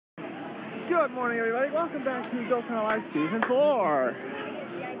Good morning, everybody. Welcome back to Go Kind of Life Season 4.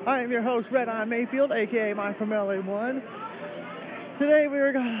 I am your host, Red Eye Mayfield, a.k.a. Mike from LA1. Today,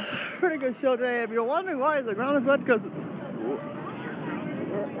 we're got a pretty good show today. If you're wondering why the ground is wet, because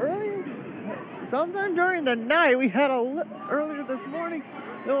sometime during the night, we had earlier this morning,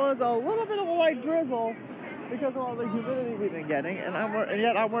 there was a little bit of a light drizzle because of all the humidity we've been getting, and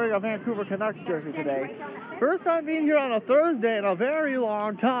yet I'm wearing a Vancouver Canucks jersey today. First time being here on a Thursday in a very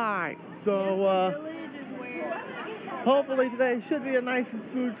long time. So, hopefully today should be a nice and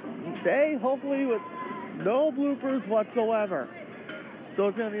smooth day, hopefully with no bloopers whatsoever. So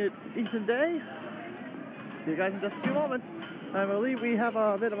it's going to be a decent day. See you guys in just a few moments. I believe we have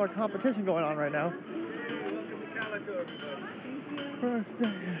a bit of a competition going on right now. First day.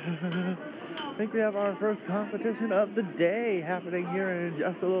 I think we have our first competition of the day happening here in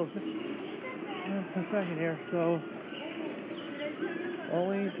just a second here. So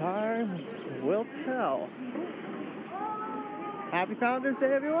only time will tell. Happy Founders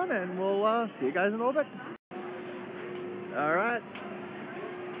Day, everyone, and we'll see you guys in a little bit. All right,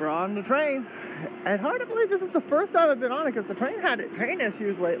 we're on the train. And hard to believe this is the first time I've been on it because the train had train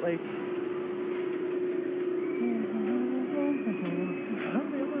issues lately.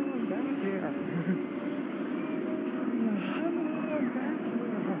 I'm the only one back here.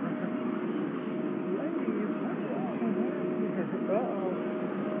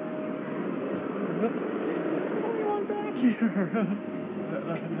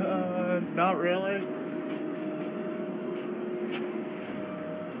 Not really.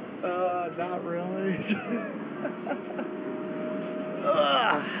 Not really.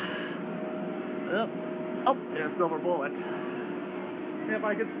 Oh, there's Silver Bullet. If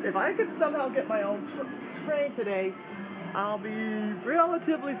I could somehow get my own train today, I'll be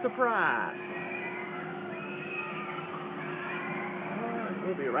relatively surprised.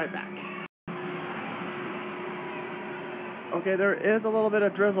 We'll be right back. Okay, there is a little bit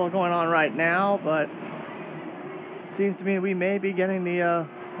of drizzle going on right now, but seems to me we may be getting the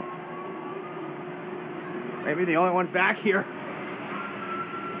maybe the only ones back here.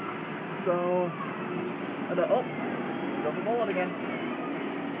 So, Silver Bullet again.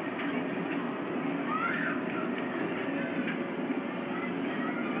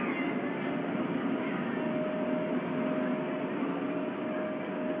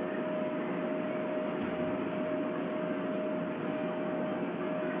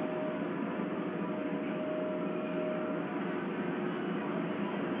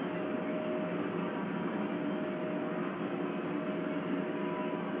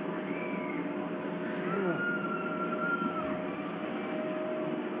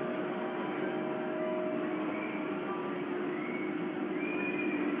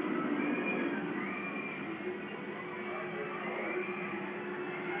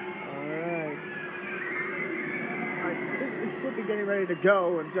 Be getting ready to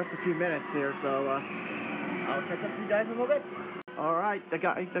go in just a few minutes here, so I'll catch up with you guys in a little bit. All right, the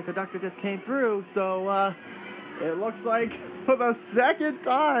conductor just came through, so it looks like for the second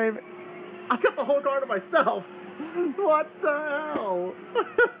time I got the whole car to myself. What the hell?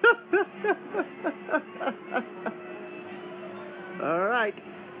 All right.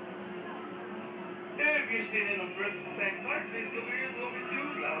 If you're sitting in the first and second car, please go here, go be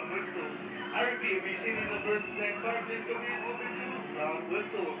too loud whistle. I repeat, if you're sitting in the first and second car, please go here, go be too loud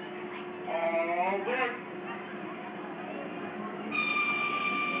whistle. All right.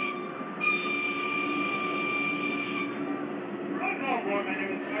 Right now, boy, my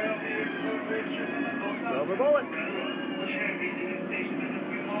name is Kyle here, Silver Bullet. We're sharing meeting in station in a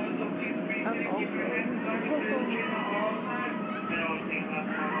few moments, so please keep your hands on the station all night. And always take that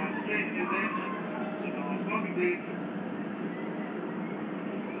car on straight to the engine.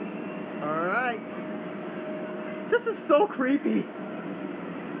 Alright. This is so creepy.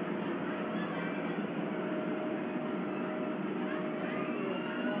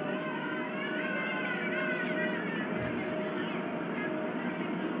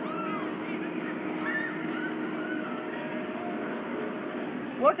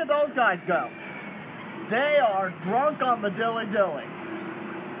 Look at those guys go. They are drunk on the dilly-dilly.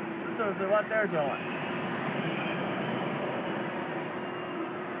 This is what they're doing.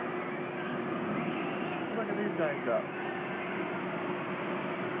 Look at these guys go.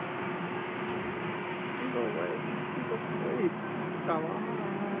 Go away. Go sleep. Come on.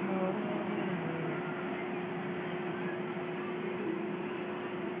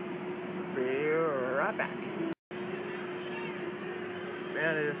 Be right back.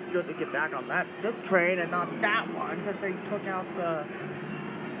 Man, it is good to get back on this train and not that one, because they took out the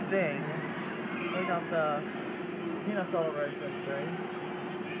thing. Took out the peanut celebration train.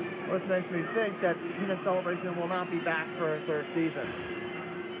 which makes me think that Peanut Celebration will not be back for a third season.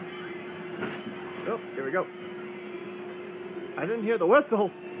 Oh, here we go. I didn't hear the whistle.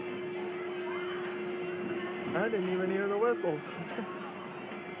 I didn't even hear the whistle.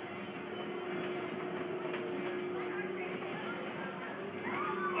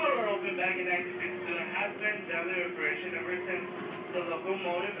 Motor opened back in 1962 and has been daily operation ever since the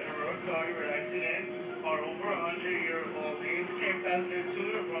locomotive and railcar accident are over 100-year-old. These came passenger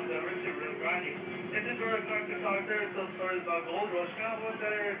tuner from Denver to Rio Grande. This is where connected talker so stories about gold rush was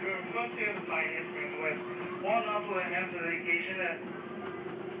that are frequency of pioneer spring west. One also enhanced the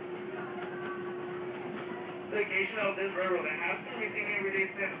dedication of this railroad and has been receiving every day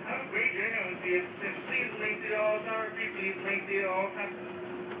since. Have a great journey and see it. Please link to all time. Please link to all time.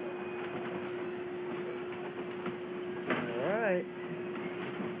 All right.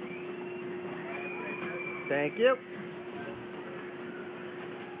 Thank you.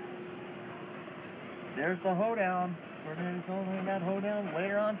 There's the hoedown. We're going to be talking about hoedown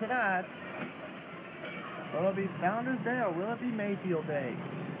later on tonight. Will it be Founders Day or will it be Mayfield Day?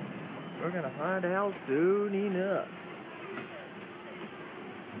 We're going to find out soon enough.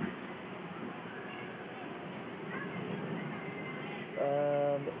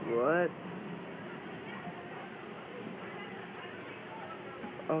 What?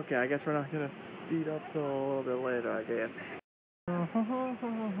 Okay, I guess we're not going to speed up till a little bit later, I guess.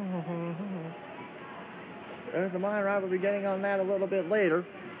 There's the mine ride. We'll be getting on that a little bit later.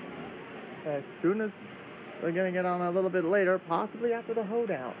 As soon as we're going to get on a little bit later, possibly after the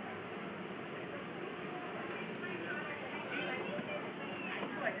hoedown.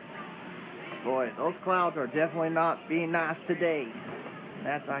 Boy, those clouds are definitely not being nice today.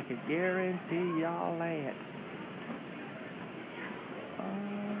 That's I can guarantee y'all that.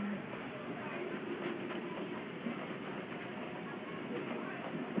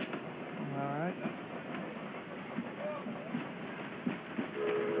 Alright.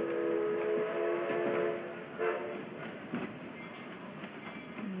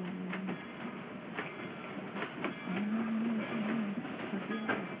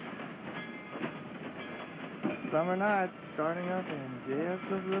 Summer night starting up in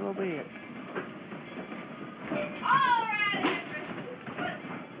just a little bit.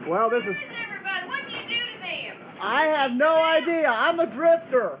 Well, this is. Everybody, what do you do to them? I have no idea. I'm a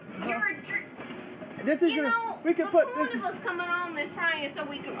drifter. You're a This is you your. know, We can what's put the this. point of us coming on this train so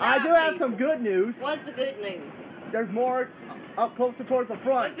we can I rob do have people? some good news. What's the good news? There's more up closer towards the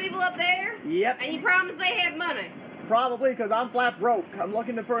front. There's people up there? Yep. And you promised they had money? Probably because I'm flat broke. I'm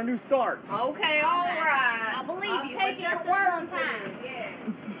looking for a new start. Okay, all right. I believe I'll you, take but your just word one time. Yeah.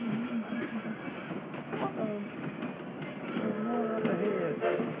 There's more up ahead.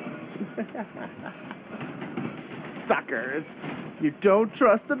 Suckers. You don't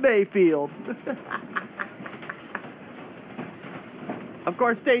trust the Mayfield. Of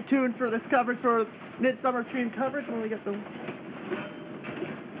course, stay tuned for this coverage for Midsummer Stream coverage when we get the.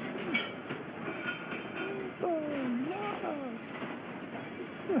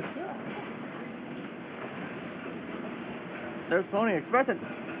 There's Pony Express.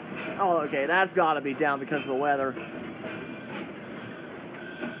 Oh, okay, that's got to be down because of the weather.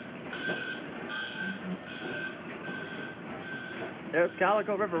 There's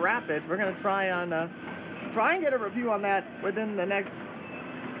Calico River Rapids. We're gonna try and get a review on that within the next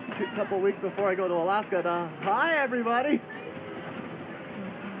couple weeks before I go to Alaska. Hi, everybody.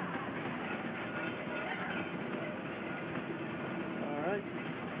 All right.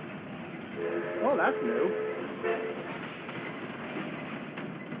 Oh, that's new.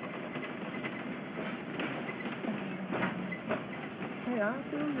 Hey, I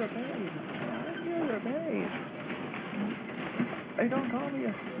feel your pain. I feel your pain. Hey, don't call me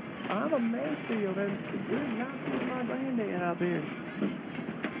I'm a Mayfield, and you're not seeing my granddad out there.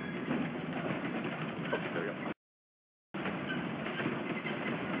 Oh, there we go.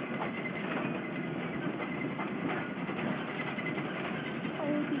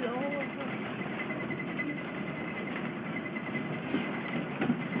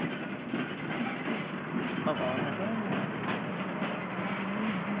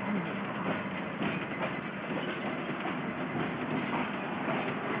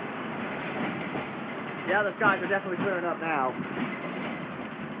 Yeah, the skies are definitely clearing up now.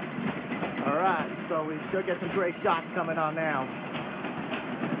 Alright, so we should get some great shots coming on now.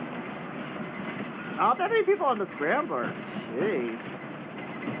 Not that many people on the Scrambler. Jeez.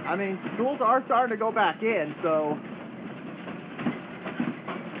 I mean, schools are starting to go back in, so...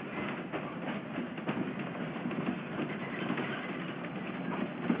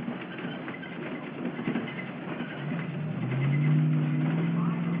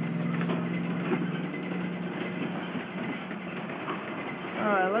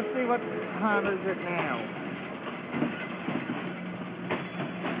 let's see what time is it now.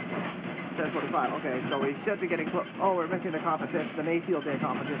 10:45. Okay, so we should be getting close. Oh, we're missing the competition, the Mayfield Day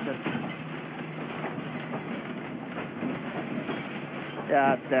competition.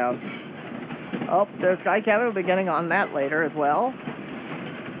 Yeah, it's down. Oh, there's Sky Cabin. We'll be getting on that later as well.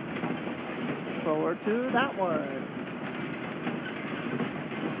 Forward to that one.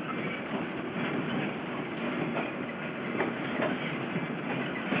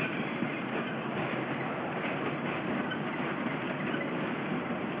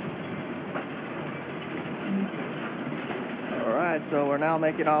 Alright, so we're now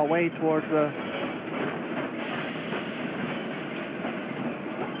making our way towards the...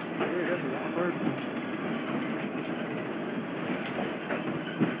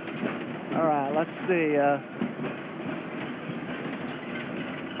 Alright, let's see.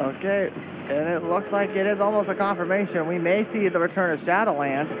 Okay, and it looks like it is almost a confirmation. We may see the return of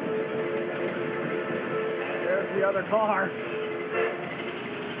Shadowland. There's the other car.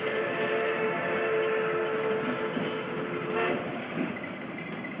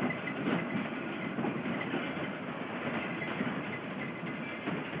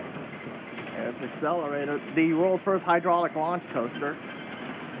 There's Accelerator, the world's first hydraulic launch coaster.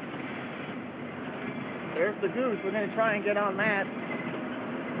 There's the Goose. We're going to try and get on that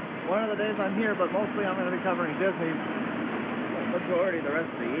one of the days I'm here, but mostly I'm going to be covering Disney the majority of the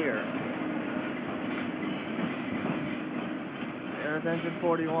rest of the year. There's Engine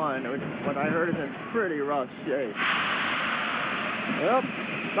 41, which what I heard is in pretty rough shape. Well,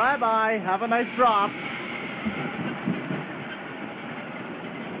 bye-bye. Have a nice drop.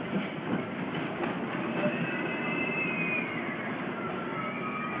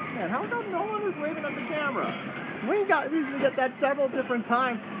 Man, how come no one is waving at the camera? We usually get that several different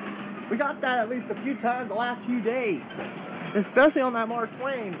times. We got that at least a few times the last few days. Especially on that Mark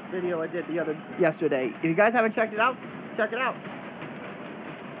Twain video I did yesterday. If you guys haven't checked it out, check it out.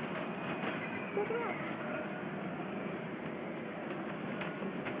 Check it out.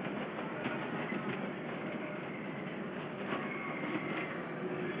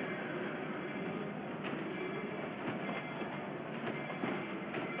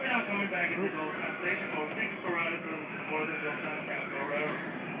 We're now coming back into the Oldtown Station. Thank you for riding through more than Oldtown Capital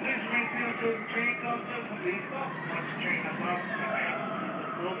Railroad. Please remain seated until the train comes to a complete stop. Once the train has stopped,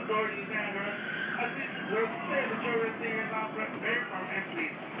 close the door to the center. As this is where the service is not very firm and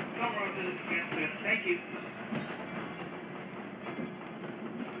please come over to the exit. Thank you.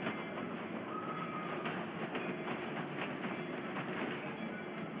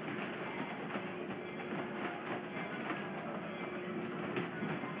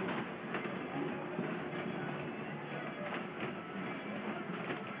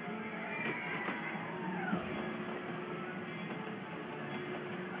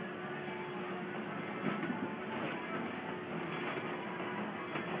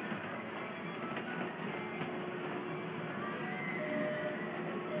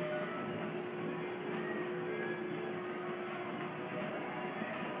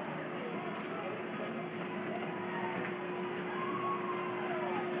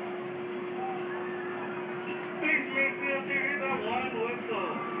 Please make the series on one whistle.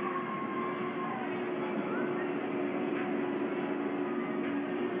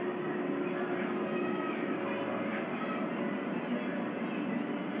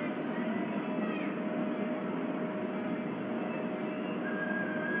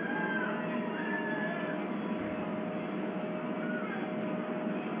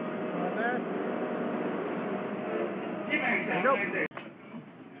 Nope.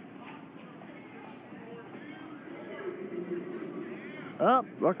 Oh,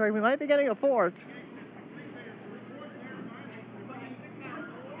 looks like we might be getting a fourth.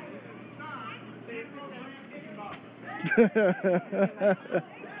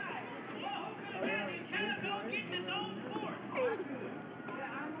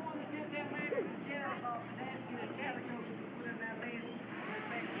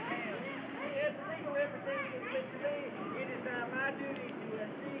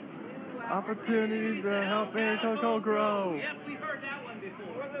 Opportunities to help Coco grow. Yep, we've heard that one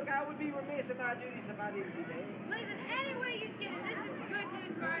before. Well, look, I would be remiss in my duties if I didn't do that. Listen, any way you get it, this is good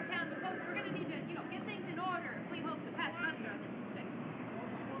news for our town. The folks, we're going to need to, get things in order if we hope to pass muster on this thing.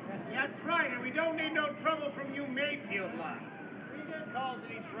 That's right, and we don't need no trouble from you Mayfield lot. We didn't cause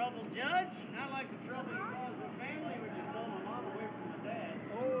any trouble, Judge. Not like the trouble you caused the family when you stole my mom away from my dad.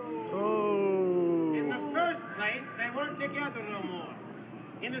 Oh. In the first place, they weren't together no more.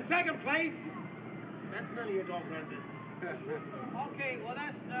 In the second place, that's none of your doggone business. Okay, well,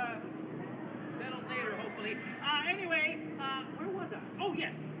 that's settled later, hopefully. Anyway, where was I? Oh,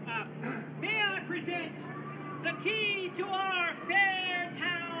 yes. key to our fair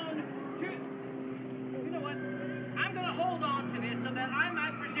town. You know what? I'm going to hold on to this so that I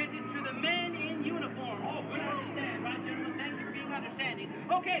might present it to the men in uniform. Oh, good understand, right, gentlemen? Thank you for being understanding.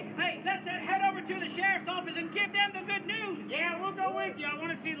 Okay, hey, let's head over to the sheriff's office and give them the good news. Yeah, we'll go with you. I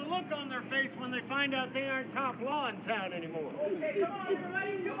want to see the look on their face when they find out they aren't top law in town anymore. Okay, come on,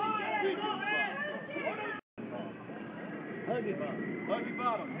 everybody. Come on, man. Huggy Bottom. Huggy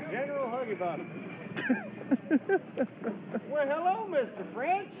Bottom. General Huggy Bottom. Well, hello, Mr.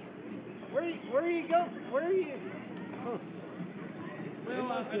 French. Where you go? Where are you? Huh.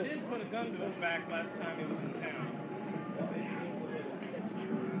 Well, I did put a gun to his back last time he was in town.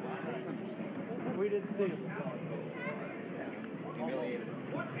 We didn't see him. Humiliated.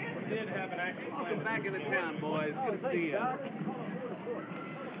 He did have an actual plan. Welcome back into town, boys. Good to see you. I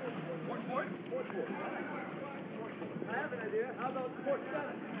have an idea. How about Port 7?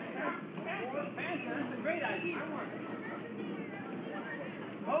 That's a great idea.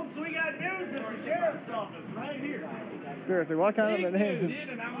 Folks, we got news at the sheriff's office right here. Seriously, what kind of a name is...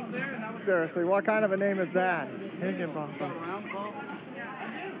 And I was there, and I was... Seriously, what kind of a name is that? Higginbotham.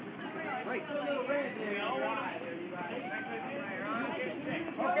 Right.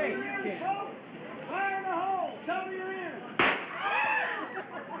 Okay. Fire in the hole. Cover your ears.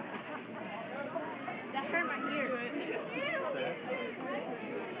 That hurt my ear.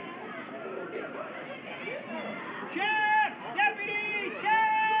 Sheriff! Deputy!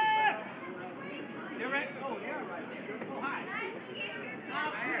 Sheriff! You're right. Oh, yeah, right. Oh, hi.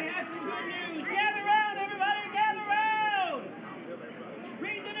 We have some good news. Gather round, everybody. Gather round.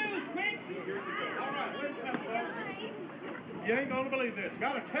 Read the news, quick. All right, wait a minute, folks. You ain't gonna believe this.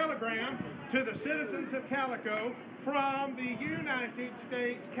 Got a telegram to the citizens of Calico from the United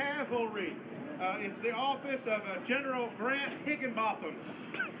States Cavalry. It's the office of General Grant Higginbotham.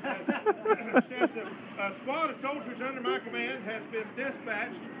 Says a squad of soldiers under my command has been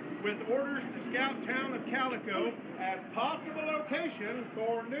dispatched with orders to scout town of Calico as possible location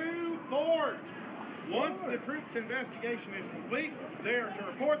for new forts. Once the troops' investigation is complete, they are to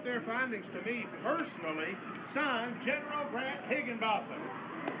report their findings to me personally. Signed, General Grant Higginbotham.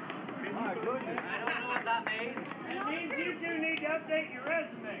 My goodness. I don't know what that means. It means you two need to update your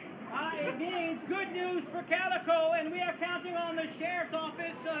resume. It means good news for Calico, and we are counting on the sheriff's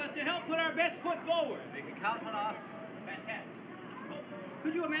office to help put our best foot forward. They can count on us. Fantastic.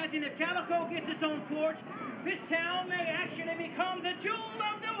 Could you imagine if Calico gets its own port, this town may actually become the jewel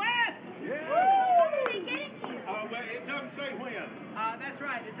of the West? Yeah. But it doesn't say when. That's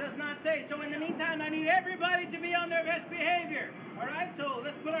right. It does not say. So in the meantime, I need everybody to be on their best behavior. All right? So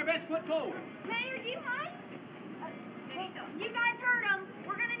let's put our best foot forward. Mayor, do you mind? You guys heard him.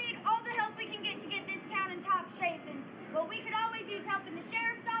 We're going to need all the help we can get to get this town in top shape. And what we could always use help in the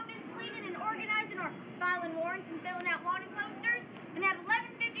sheriff's office, cleaning and organizing or filing warrants and filling out wanted posters. And at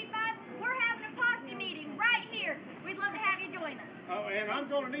 11:55, we're having a posse meeting right here. We'd love to have you join us. Oh, and I'm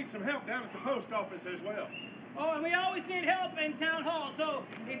going to need some help down at the post office as well. Oh, and we always need help in town hall. So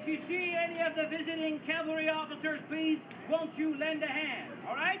if you see any of the visiting cavalry officers, please, won't you lend a hand?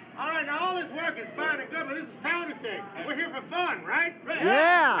 All right? All right, now all this work is fine and good, but this is powder thing. We're here for fun, right?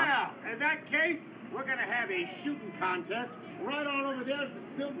 Yeah. Well, in that case, we're going to have a shooting contest right on over there at the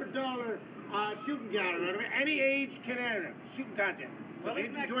Silver Dollar shooting gallery. Any age can enter. Shooting contest. Well,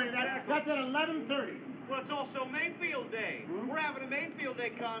 if you join that, that's at 11:30. Well, it's also Mayfield Day. We're having a Mayfield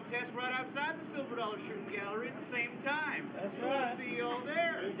Day contest right outside the Silver Dollar Shooting Gallery at the same time. That's We'll right. see you all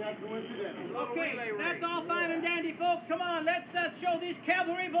there. Ain't that coincidental? Okay, that's all fine and dandy, folks. Come on, let's show these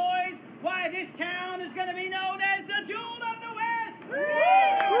cavalry boys why this town is going to be known as the Jewel of the West.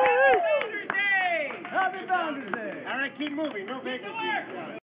 Happy Founders Day! Happy Founders Day! All right, keep moving. No Get to vacancy.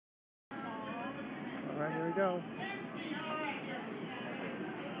 work. All right, here we go.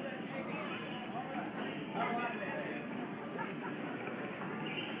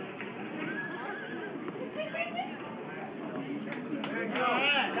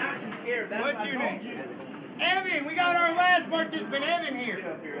 What's your name? Evan, we got our last participant, Evan, here.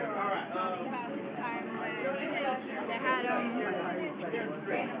 All right.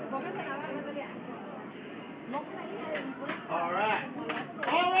 All right.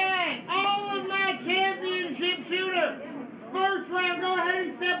 All right. All of my championship shooters. First round, go ahead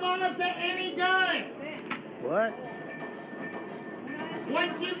and step on up to any gun. What?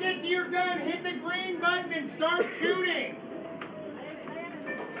 Once you get to your gun, hit the green button and start shooting.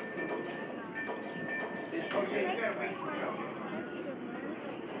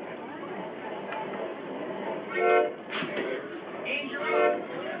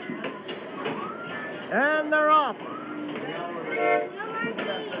 And they're off.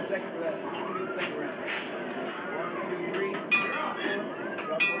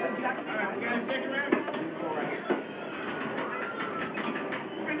 right, we got a second round?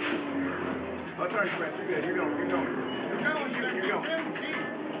 Oh, sorry, Chris. You're good. You're going. You're going. You're going.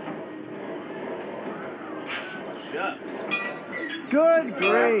 Shut. Good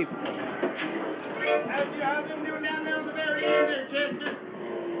grief. How's them doing down there on the very end there, Chester?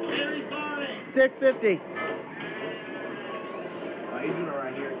 Very fine. 650. Oh, he's doing all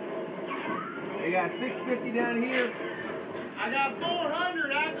right here. They got 650 down here. I got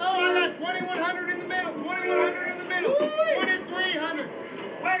 400. I got 2100 in the middle. 2100 in the middle. 2300.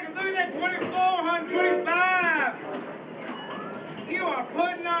 Wait, look at that. 2400. 25. You are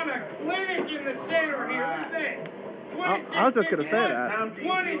putting on a clinic in the center here. Look at that. I was just going to say that.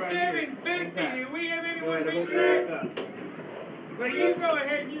 2750. Do we have anyone beat that? Well, you go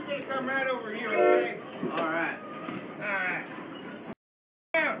ahead and you can come right over here, okay? All right. Alright.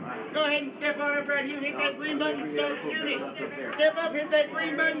 Now, go ahead and step on up right here. Hit that green button and start shooting. Step up, hit that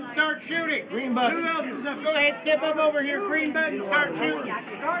green button and start shooting. Green button. Who else is up? Go ahead, step up over here. Green button, start shooting.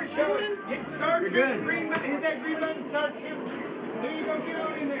 Start shooting. Start You're good. Green button. Hit that green button and start shooting. There you go. Get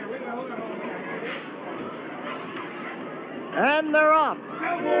on in there. Wait, hold on. And they're off. Go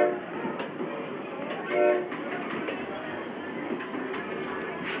for it.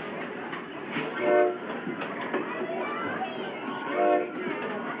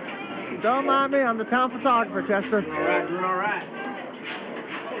 Don't mind me, I'm the town photographer, Chester. Doing all right. Doing all right.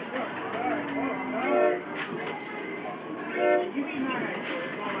 You be nice.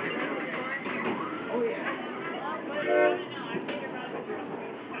 Oh, yeah.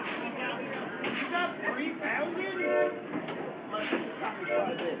 You got 3,000?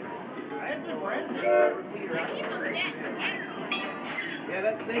 That's impressive. Yeah,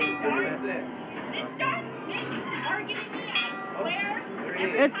 that's safe. That's it.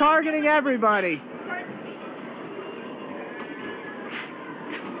 It's targeting everybody.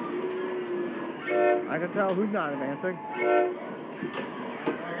 I can tell who's not advancing.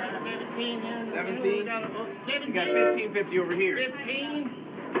 17. You got 1550 over here. 15.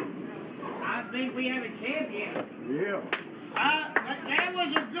 I think we have a champion. Yeah. That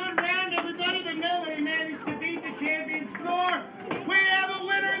was a good round, everybody, but nobody managed to beat the champion score. We have a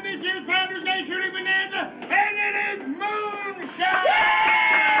winner in this year's Founders Day Shooting Bonanza, and it is Moonshine!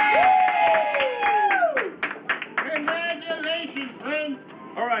 Congratulations, friends.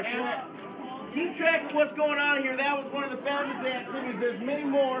 All right, so keep track of what's going on here. That was one of the Founders Day activities. There's many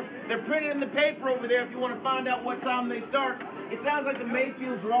more. They're printed in the paper over there if you want to find out what time they start. It sounds like the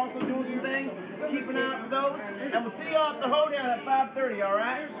Mayfields are also doing some things. Keep an eye out for those. And we'll see you all at the hoedown at 5:30, all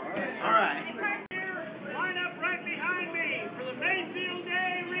right? All right. Line up right behind me for the Mayfield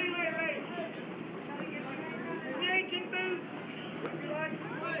Day Relay Race. Snake and boots. Would you like to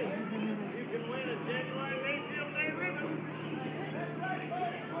play? You can win a genuine Mayfield Day ribbon.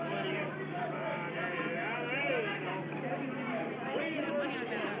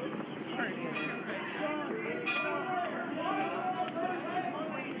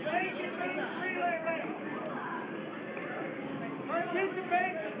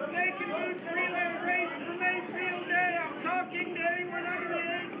 Participate in the Naked Boots Relay Race for Mayfield Day on Talking Day. We're not going to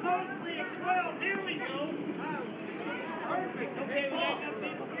end mostly at 12. Here we go. Perfect. Okay, we got enough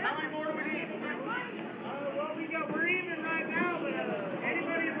people. How many more do we need? Well, we're even right now, but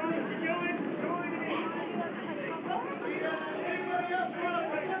anybody who wants to join in. Anybody else want to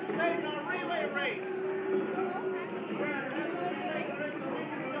participate in our relay race?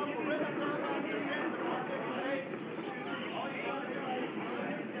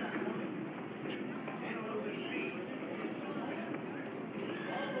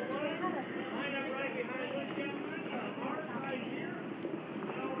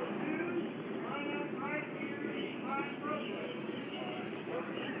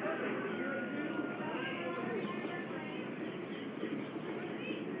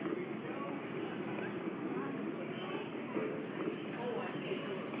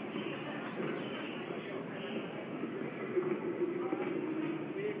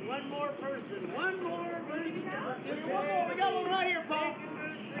 One more person. One more. We got one right here, Paul.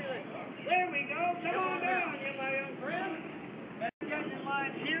 There we go. Come on down, you my young friend. Get in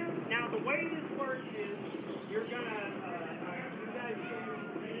line here. Now, the way this works is you're going to, you guys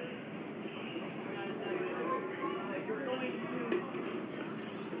you're going to,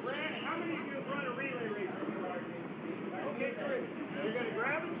 Brad, how many of you have run a relay race before? Okay, great. You're going to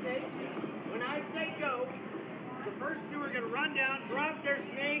grab a stake. When I say go, the first two are going to run down, drop their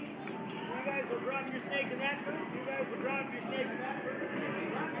snake. You guys will drop your snake in that group. You guys will drop your snake in that group.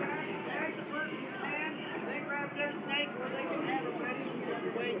 Run back, tag the person who stands. They grab their snake or they can have it ready to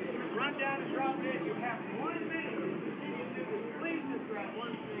wait. Run down and drop it. You have 1 minute. Please just grab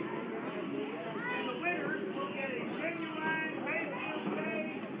one snake.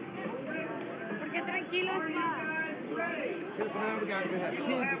 kilos más. Now we got to have kids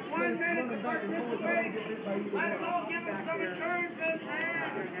running back and forth trying to get this baby to Let's all give them some returns this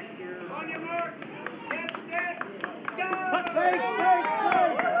hand. On your mark, get set, go! Thanks.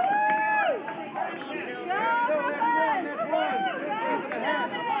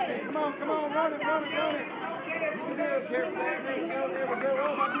 Come on, run it. You can do it, careful. There we go.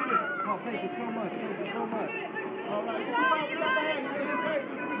 Oh, my goodness. Oh, thank you so much. All right, come on, get up ahead. You're going to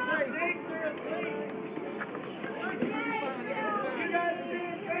be safe. You guys are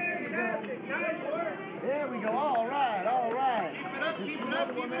doing fantastic. Nice work. There we go. All right. Keep it up.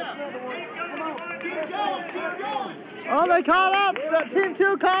 Come on, keep going. Oh, they caught up. Team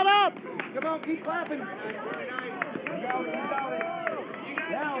 2 caught up. Come on, keep clapping. You got it.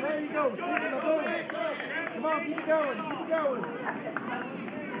 Now, there you go. Come on, keep going.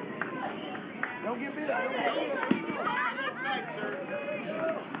 Don't get bit. All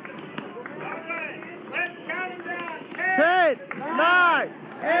right, let's count them down. 10, 9,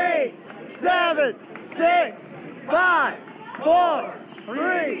 8, 7, 6, 5, 4,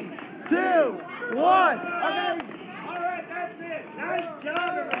 3, 2, 1. All right, that's it. Nice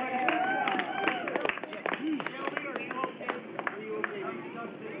job, everybody.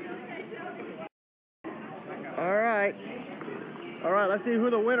 All right, let's see who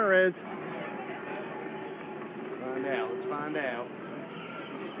the winner is. Let's find out.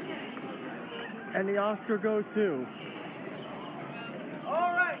 And the Oscar goes to...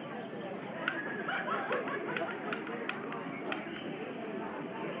 All right.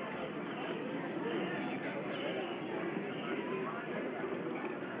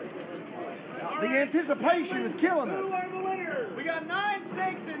 The anticipation is killing us. Who are the winners? We got 9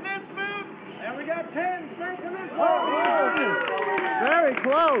 steaks in this booth, and we got 10 steaks in this booth. Oh, very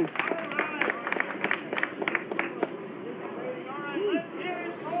close.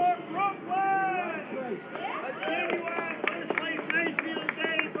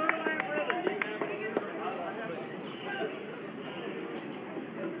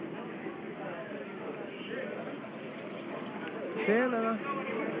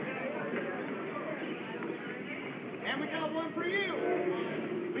 And we got one for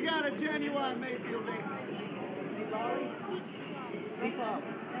you. We got a genuine Mayfield egg.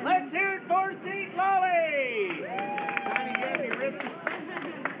 Let's hear it for Steve Lolly. Tiny Debbie ribbon.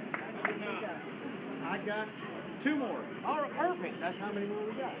 I got 2 more. All right, perfect. That's how many more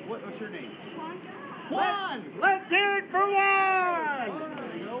we got. What's your name? Juan. Let's hear it for Juan.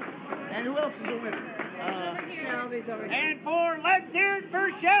 There you go. And who else is the winner? And for let's hear it for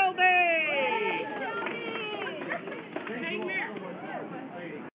Shelby.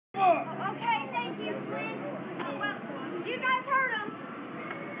 Okay, thank you, Flynn. Well, you guys heard him.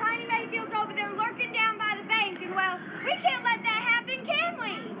 Tiny Mayfield's over there lurking down by the bank, and well, we can't let that happen, can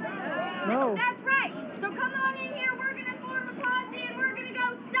we? No. That's right. So come on in here, we're going to form a posse, and we're going to go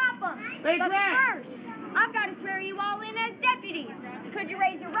stop them. That's But right. first, I've got to swear you all in as deputies. Could you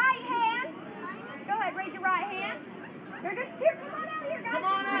raise your right hand? Go ahead, raise your right hand. Here, come on out here, guys. Come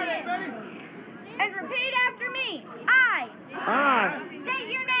on out, everybody. And repeat after me. I State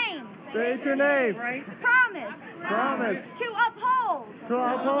your name. state your name. Promise. Promise To uphold. to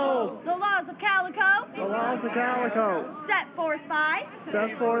uphold The laws of Calico. the laws of Calico. Set forth by.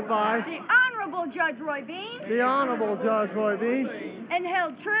 Set forth by The Honorable Judge Roy Bean. the Honorable Judge Roy B. And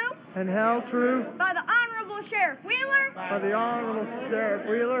held true. And held true By the Honorable Sheriff Wheeler. by the Honorable Sheriff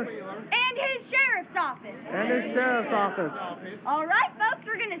Wheeler And his Sheriff's Office. and his Sheriff's Office. All right, folks,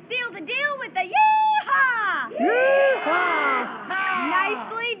 we're going to seal the deal with the yee-haw. Yeehaw!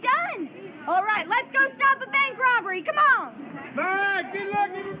 Nicely done. All right, let's go stop a bank robbery. Come on. All right, good luck,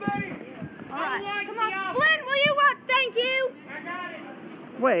 everybody. All right, come on. Flynn, will you up? Thank you.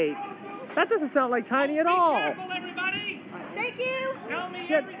 Wait, that doesn't sound like Tiny at all. Careful, everybody. Thank you. Tell me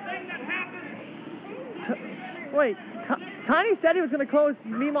Shit. everything that happened. Wait, Tiny said he was going to close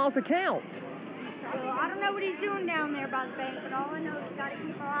Meemaw's account. Well, I don't know what he's doing down there by the bank, but all I know is we've got to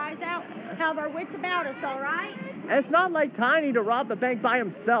keep our eyes out, have our wits about us, all right? It's not like Tiny to rob the bank by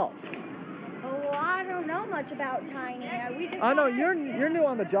himself. Oh, I don't know much about Tiny. We just I know wanna- you're new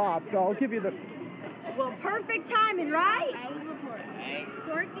on the job, so I'll give you the. Well, perfect timing, right?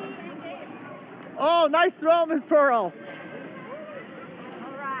 Oh, nice throw, Miss Pearl.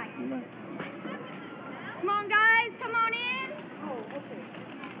 All right. Come on, guys. Come on in.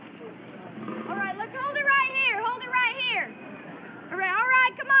 All right, let's hold it right here. Hold it right here. All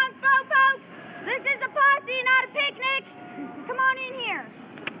right. Come on, folks. This is a posse, not a picnic. Come on in here.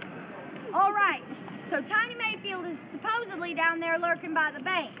 All right. So Tiny Mayfield is supposedly down there lurking by the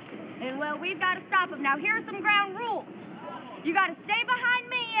bank. And, well, we've got to stop him. Now, here are some ground rules. You got to stay behind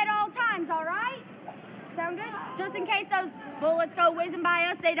me at all times, all right? Sound good? Just in case those bullets go whizzing by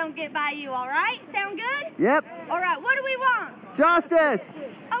us, they don't get by you, all right? Sound good? Yep. All right, what do we want? Justice!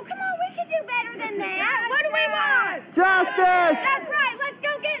 Oh, come on, we can do better than that. What do we want? Justice! That's right, let's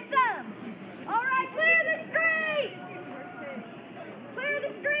go get some. All right, clear the street! Clear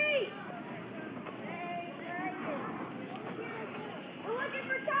the street! We're looking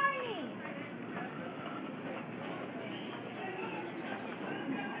for Tiny.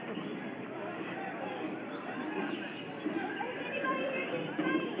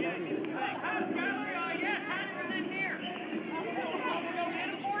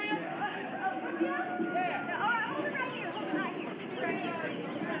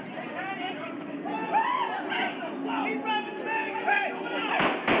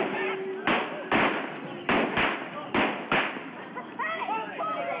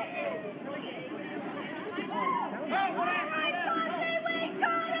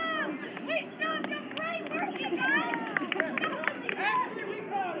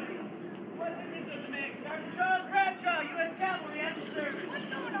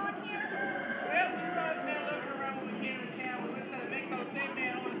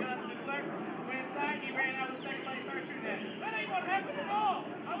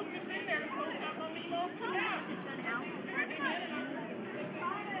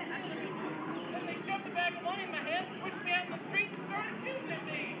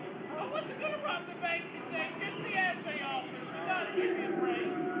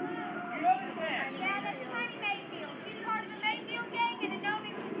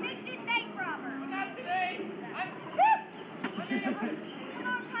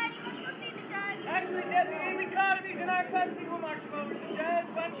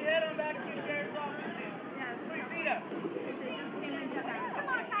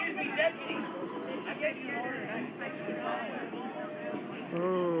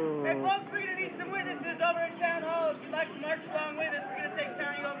 Hey, folks, we're going to need some witnesses over at Town Hall. If you'd like to march along with us, we're going to take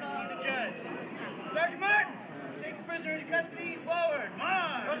Tiny over to see the judge. Sergeant Martin, take the prisoner into custody. Forward.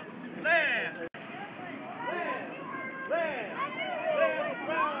 March. Left. Left. Left. Left.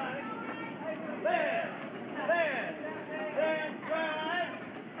 Right. Left. Left. Left. Right.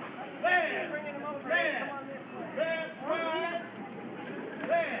 Left. Left. Left. Right.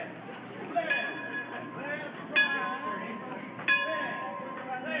 Left. Left.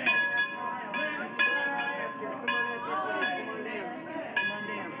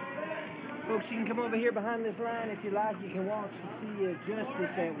 Folks, you can come over here behind this line if you like. You can watch and see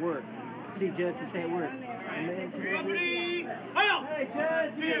justice at work. See justice at work. Company, halt! Hey,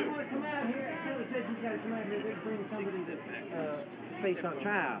 Judge, you want to come out here? Tell the judge you got to come out here. They bring somebody to face on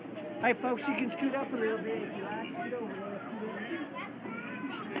trial. Hey, folks, you can scoot up a little bit if you like. Scoot over there.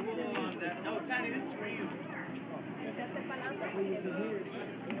 No, Tiny, this is for you.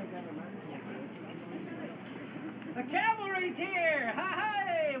 The cavalry's here!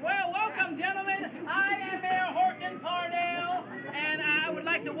 Hi! Well, welcome, gentlemen. I am Mayor Horton Parnell, and I would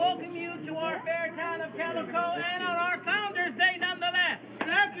like to welcome you to our fair town of Calico and on our Founders Day nonetheless. Good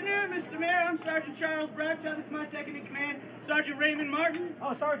afternoon, Mr. Mayor. I'm Sergeant Charles Bradshaw. This is my second in command, Sergeant Raymond Martin.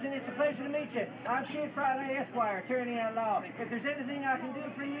 Oh, Sergeant, it's a pleasure to meet you. I'm Chief Friday Esquire, attorney at law. If there's anything I can do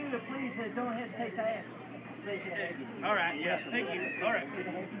for you, please don't hesitate to ask. All right, yes, thank you. All right.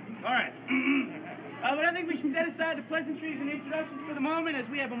 All right. But I think we should set aside the pleasantries and introductions for the moment as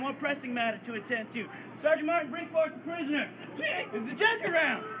we have a more pressing matter to attend to. Sergeant Martin, bring forth the prisoner. Is the judge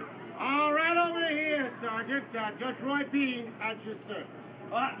around? All right over here, Sergeant. Judge Roy Bean at your service.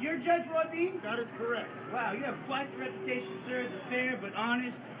 You're Judge Roy Bean? That is correct. Wow, you have quite the reputation, sir, as a fair but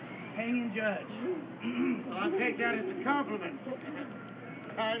honest, hanging judge. Well, I'll take that as a compliment.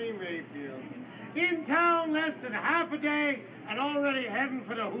 Tiny Mayfield. In town less than half a day and already heading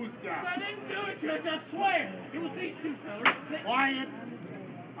for the hoose job. I didn't do it, Judge, I swear. It was these two fellas. Quiet.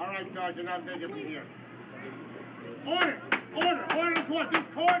 All right, Sergeant, I'll take it from here. Order! Order! Order the court! This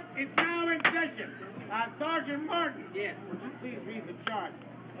court is now in session. Sergeant Martin. Yes. Would you please read the charge?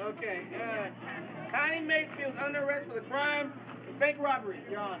 Okay. Tiny Mayfield under arrest for the crime of bank robbery,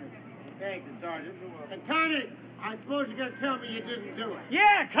 Your Honor. Thank you, Sergeant. And Connie, I suppose you're going to tell me you didn't do it.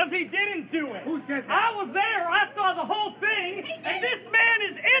 Yeah, 'cause he didn't do it. Who said that? I was there. I saw the whole thing, and this man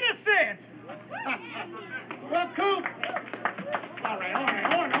is innocent. Well, Coop. All right,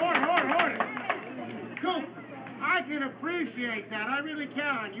 order. Coop, I can appreciate that. I really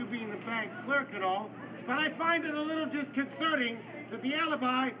can, you being the bank clerk and all. But I find it a little disconcerting that the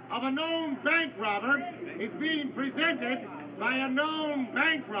alibi of a known bank robber is being presented by a known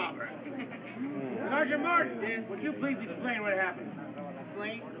bank robber. Sergeant Martin, would you please explain what happened?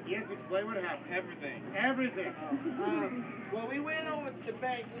 Explain? Yes, explain what happened. Everything. Everything. Well, we went over the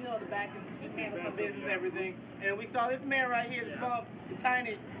bank, you know, the bank is just handling some business and everything. And we saw this man right here, the small, the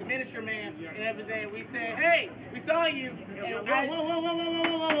tiny, the miniature man and everything. We said, hey, we saw you. And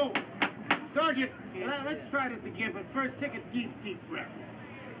Whoa. Sergeant, let's try this again, but first take a deep breath.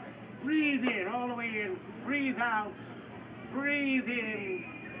 Breathe in, all the way in. Breathe out. Breathe in.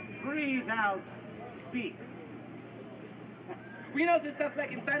 Breathe out. Speak. We know this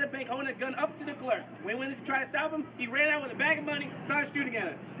suspect inside the bank holding a gun up to the clerk. When we went to try to stop him, he ran out with a bag of money, started shooting at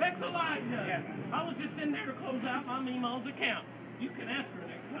us. That's Elijah. Yeah. I was just in there to close out my Memo's account. You can ask her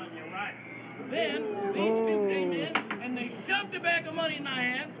next time you're right. Then these two came in and they shoved a bag of money in my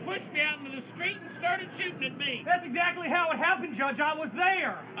hand, pushed me out into the street, and started shooting at me. That's exactly how it happened, Judge. I was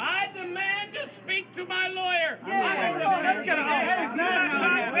there. I demand to speak to my lawyer. Let's get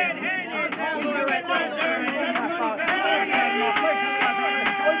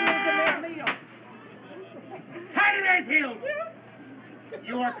Hill,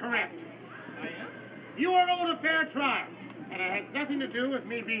 you are correct. You are owed a fair trial, and it has nothing to do with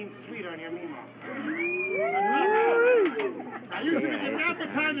me being sweet on your Mimo. Now, you have ample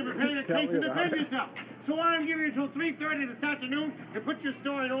time to prepare your case and defend yourself. So I'm giving you until 3:30 this afternoon to put your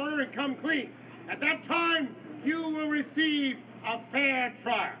story in order and come clean. At that time, you will receive a fair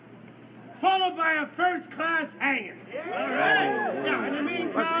trial, followed by a first-class hanging. All right. Now, in the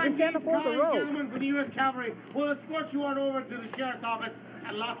meantime, these kind gentlemen from the U.S. Cavalry will escort you on over to the sheriff's office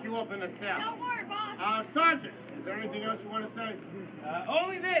and lock you up in a cell. Don't worry, boss. Sergeant, is there anything else you want to say?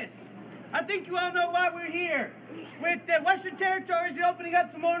 Only this. I think you all know why we're here. With the Western Territories opening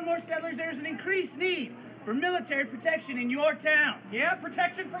up to more and more settlers, there's an increased need for military protection in your town. Yeah,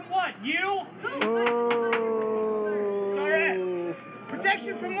 protection from what? You? Correct.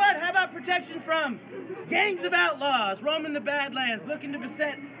 Protection from what? How about protection from gangs of outlaws roaming the Badlands looking to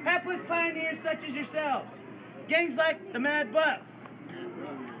beset hapless pioneers such as yourselves? Gangs like the Mad Bucks.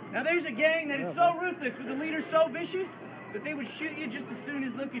 Now there's a gang that is so ruthless with a leader so vicious that they would shoot you just as soon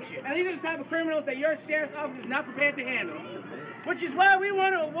as look at you. And these are the type of criminals that your sheriff's office is not prepared to handle. Which is why we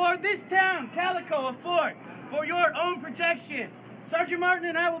want to award this town, Calico, a fort for your own protection. Sergeant Martin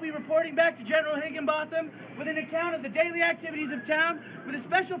and I will be reporting back to General Higginbotham with an account of the daily activities of town with a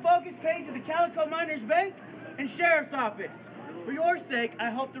special focus paid to the Calico Miners Bank and Sheriff's Office. For your sake, I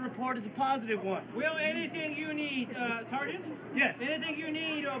hope the report is a positive one. Well, anything you need, Sergeant? Yes. Anything you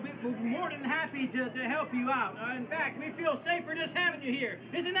need, we'll be more than happy to help you out. In fact, we feel safer just having you here.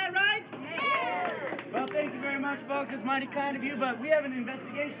 Isn't that right? Yeah. Well, thank you very much, folks. It's mighty kind of you, but we have an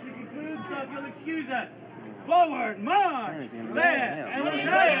investigation to conclude, so if you'll excuse us. Forward, march! Left, and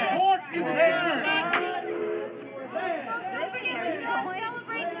left. Court is adjourned. Don't forget, there's a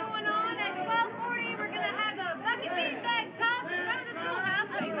celebration going on at 12:40. We're going to have a bucket beanbag toss in front of the schoolhouse,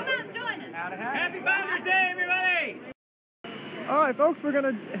 so come out and join us. Happy Father's Day, everybody! All right, folks, we're going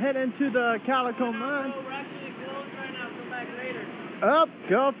to head into the Calico Mine. We're actually closed right now. Come back later. Up,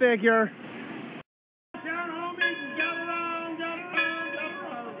 go figure. Town hall meeting, gather round.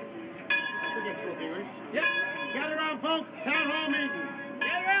 Yep, gather round, folks, town hall meeting.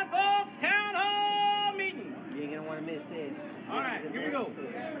 Gather around, folks, town hall meeting. You ain't gonna want to miss this. All right, here we go.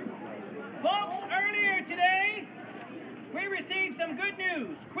 Folks, earlier today, we received some good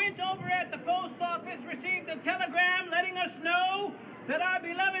news. Quint over at the post office received a telegram letting us know that our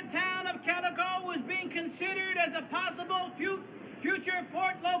beloved town of Calico was being considered as a possible future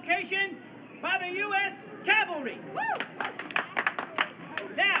port location by the U.S. Cavalry. Woo!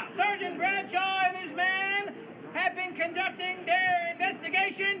 Now, Sergeant Bradshaw and his men have been conducting their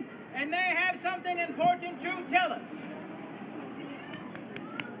investigation, and they have something important to tell us.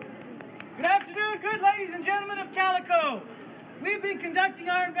 Good afternoon, good ladies and gentlemen of Calico. We've been conducting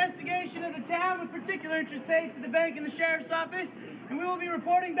our investigation of the town with particular interest paid to the bank and the sheriff's office, and we will be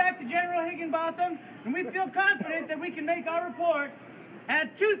reporting back to General Higginbotham, and we feel confident that we can make our report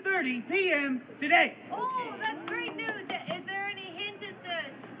at 2:30 p.m. today. Oh, that's great news. Is there any hint as to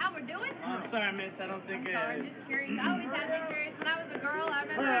how we're doing? I'm sorry, miss, I don't think... I'm just curious. I always have been curious. When I was a girl, I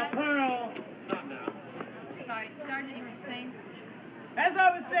remember... Pearl. Sorry, Sergeant, you were saying? As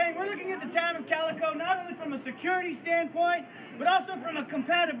I was saying, we're looking at the town of Calico not only from a security standpoint, but also from a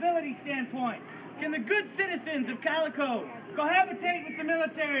compatibility standpoint. Can the good citizens of Calico cohabitate with the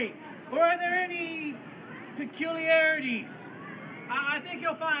military, or are there any peculiarities? I think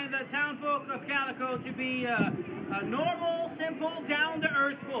you'll find the townfolk of Calico to be a normal, simple,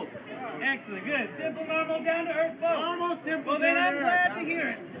 down-to-earth folk. Excellent, good. Simple, normal, down-to-earth folks. Normal, simple, Well, then I'm glad to down-to-earth.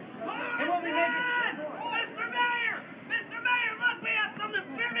 hear it. And we'll be making... Mr. Mayor! Mr. Mayor, look, we have something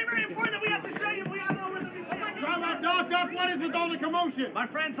very, very important that we have to show you. We have over the... Drop that dog up, what is with all the commotion? My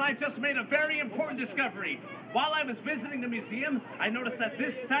friends, I just made a very important discovery. While I was visiting the museum, I noticed that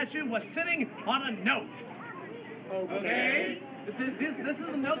this statue was sitting on a note. Okay? This is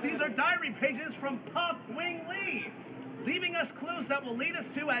a note. These are diary pages from Puff Wing Lee, leaving us clues that will lead us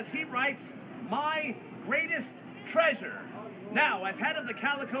to, as he writes, my greatest treasure. Now, as head of the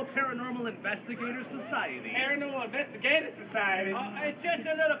Calico Paranormal Investigator Society. Paranormal Investigator Society? It's just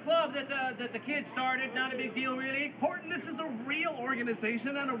a little club that the kids started. Not a big deal, really. Horton, this is a real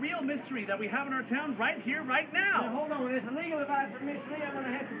organization and a real mystery that we have in our town right here, right now. Now, hold on. When it's illegal advice for Miss Lee, I'm going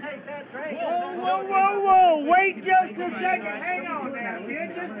to have to take that trade. Whoa. Wait just a second. Hang on now, kid.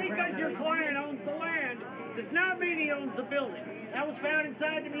 Just because your client owns the land does not mean he owns the building. That was found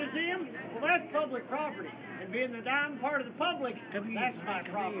inside the museum? Well, that's public property. And being that I'm part of the public, that's my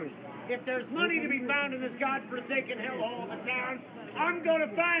property. If there's money to be found in this godforsaken hellhole of a town, I'm going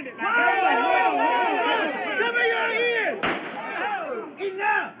to find it. Now, Give me your ears!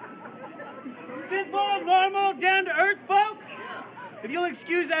 Enough! Simple, normal, down-to-earth folks. If you'll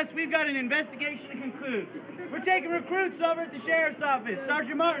excuse us, we've got an investigation to conclude. We're taking recruits over at the sheriff's office.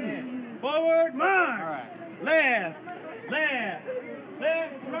 Sergeant Martin, forward, march. All right. Left, right,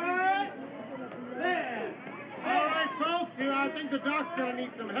 left. All right, folks, I think the doc's going to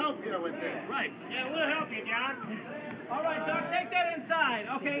need some help here with this. Right. Yeah, we'll help you, John. All right, Doc, take that inside,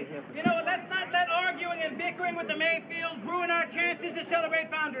 okay? You know, let's not let arguing and bickering with the Mayfields ruin our chances to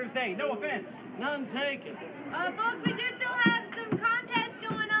celebrate Founders Day. No offense. None taken. Folks, we do still have some contests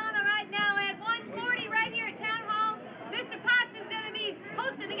going on right now at 1:40 right here at Town Hall. Mr. Potts is going to be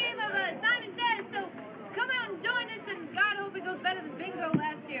hosting the game of Simon Says, so come out and join us, and God hope it goes better than bingo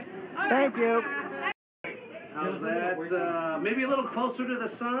last year. All right. Thank you. How's that? Maybe a little closer to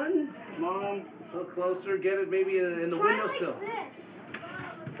the sun? Come on, a little closer. Get it maybe in the windowsill.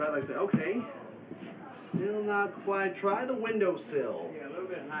 Try like that. Okay. Still not quite. Try the windowsill. Yeah, a little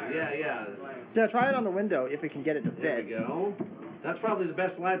bit higher. Yeah. Yeah, try it on the window if we can get it to There fit. we go. That's probably the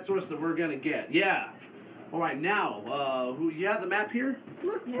best light source that we're gonna get. Yeah. All right, now, the map here?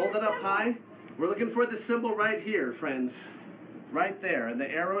 Hold it up high. We're looking for the symbol right here, friends. Right there, and the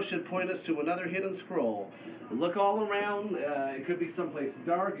arrow should point us to another hidden scroll. Look all around. It could be someplace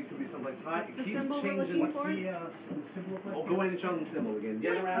dark. It could be someplace hot. It keeps changing. What's the symbol? Oh, go ahead and show them the symbol again.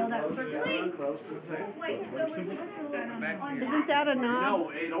 Get around close. Get around close. Isn't that a knob? No,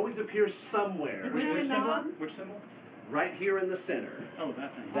 it always appears somewhere. Which knob? Which symbol? Right here in the center. Oh,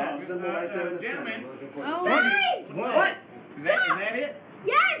 that thing. That symbol right there in the gentlemen. center. Oh, Hey! What? Is that it?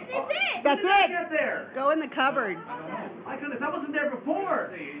 Yes, it's it! That's How did it! that get there? go in the cupboard. My goodness, that wasn't there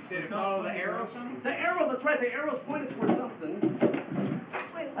before. You said it follow the arrow or something? The arrow, that's right. The arrow's pointed towards something.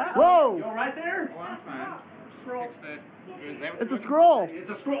 Whoa! You all right there? Oh, I'm fine. Scroll. It's a scroll. It's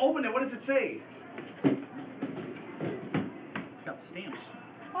a scroll. Open it. What does it say? It's got stamps.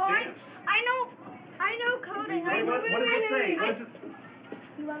 Oh, I know coding. What does it say?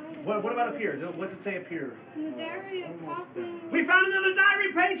 You want me to What about up here? What does it say up here? Diary of Coffee. We found another diary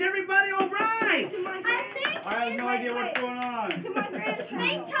page, everybody. All right. I think. I have no idea what's going on.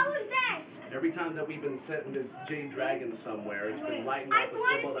 Hey, tell us that. Every time that we've been setting this Jade Dragon somewhere, it's been lighting up a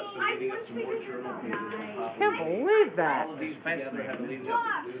symbol that's been leading us to more journal pages on top of Can't it. believe that. All of these together have been leading us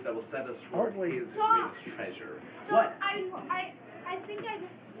to clues that will set us toward Holy- his greatest treasure. So What? I think I'm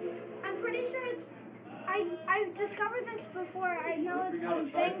pretty sure it's. I've discovered this before. I know it's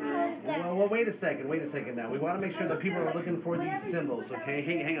something that. Well, wait a second now. We want to make sure that people are looking for these symbols, okay?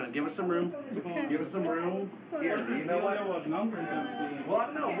 Hang on. Give us some room. Give us some room. Here, you know what? What number is that?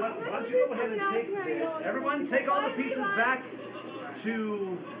 Well, no, why don't you go ahead and take this. Everyone, take all the pieces back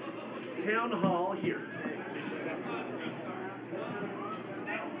to Town Hall here.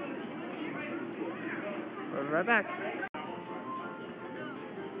 We'll be right back.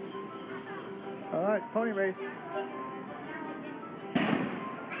 All right, pony race.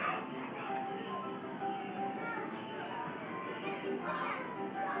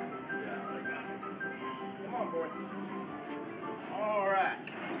 Come on, boy. All right.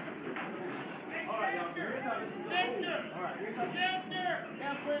 All right, y'all. Here it comes. Chester! All right, here it comes. Chester! I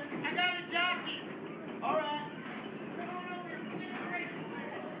got a jockey. All right. Come on over here.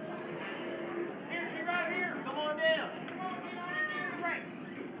 Here, she's right here. Come on down. Come on, get on in there and race.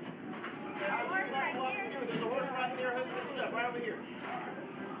 There's a horse right there. Hook this up right over here.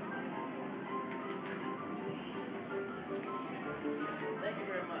 Thank you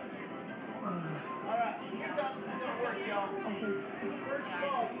very much. All right, here's how this is going to work, y'all. First of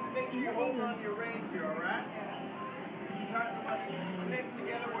all, you make sure you're holding on to your reins here, all right? You try to connect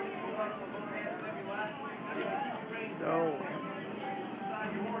together where you hold on to both hands and every last one. So, Inside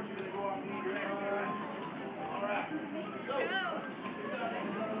your horse, you're going to go off and lead your next, all right? All right. So,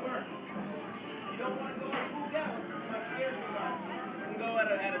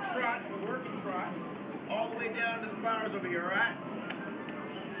 at a trot, a working trot, all the way down to the flowers over here, all right?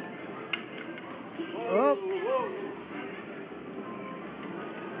 Up.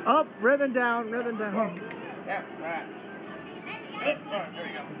 Up, ribbon down, ribbon down. Yeah, right. Good. All right, there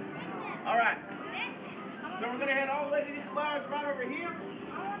you go. All right. So we're going to head all the way to these flowers right over here,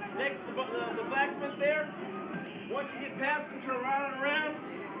 next to the blacksmith there. Once you get past them, turn right on around,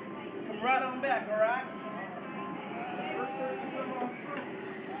 come right on back, all right?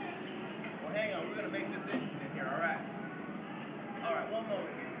 Well, hang on, we're going to make this interesting here, all right? All right, one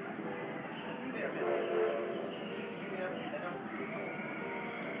moment here. There,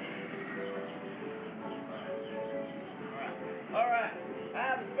 all right. I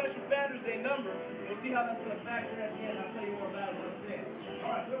have a special Founders Day number. We'll see how that's going to factor at the end. I'll tell you more about it in a minute.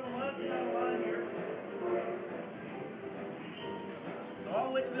 All right, so we're down the line here. So all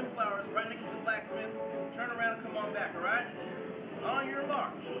the way to them flowers, right next to the blacksmith. Turn around and come on back, all right? On your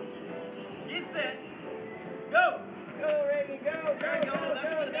mark. Get set. Go. Go, Reagan, go. There you go.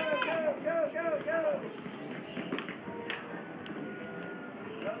 Go.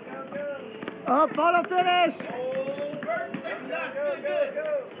 Up, photo finish.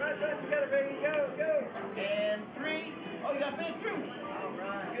 And 3. Oh, you got to finish 2. All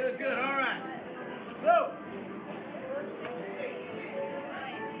right. Good. All right. So.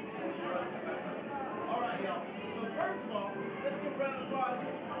 All right, y'all. So first of all, let's give a round of applause.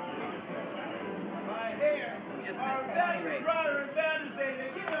 Right here. Our fabulous rider and Founders Day.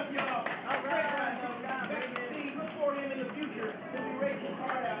 Give it up, y'all. All right. See, look for him in the future. He'll be racing his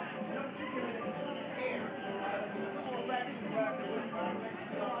heart out. Don't shoot him in the air.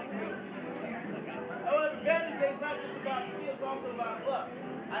 However, Founders Day is not just about skill, it's also about luck.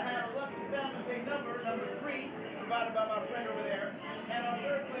 I have a lucky Founders Day number 3, provided by my friend over there, and our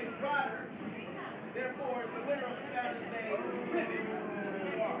third place rider, therefore, is the winner of the Founders Day ribbon.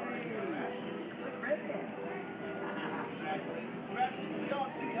 Congratulations,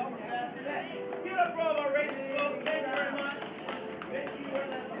 y'all. See, y'all were fast for that. Give it up for all of our racing folks. Thank you very much. Make sure you wear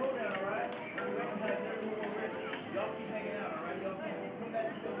that hold down, all right? Y'all keep hanging out, all right? Y'all come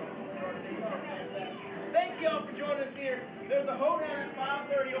back to the Thank you all for joining us here. There's a hoedown at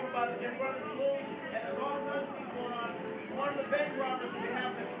 5:30 over by the in front of the school, and there's all kinds of things going on. One of the bank robbers will be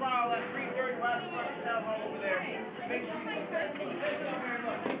having a trial at 3:30 right in front of the town hall over there. Make sure you get there. Thank you all very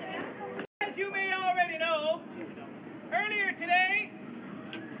much. As you may already know, earlier today,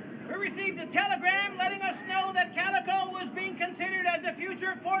 we received a telegram letting us know that Calico was being considered as a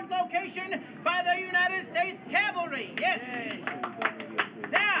future fort location by the United States Cavalry. Yes.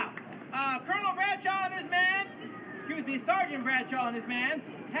 Now, Colonel Bradshaw and his man, Sergeant Bradshaw and his man,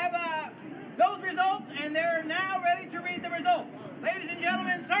 have those results, and they're now ready to read the results. Ladies and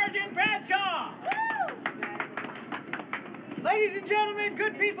gentlemen, Sergeant Bradshaw! Woo! Ladies and gentlemen,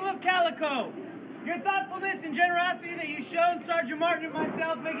 good people of Calico, your thoughtfulness and generosity that you showed Sergeant Martin and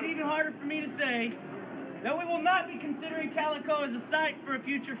myself make it even harder for me to say that we will not be considering Calico as a site for a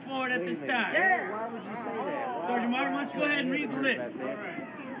future fort at this time. Yeah, why would you say that? Sergeant Martin, why don't you go ahead and read the list? All right.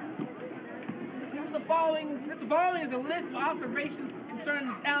 The following is a list of observations concerning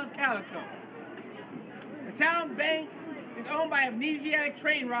the town of Calico. The town bank is owned by an amnesiac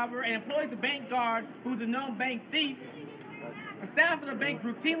train robber and employs a bank guard who's a known bank thief. The staff of the bank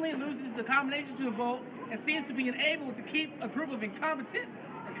routinely loses the combination to a vote and seems to be unable to keep a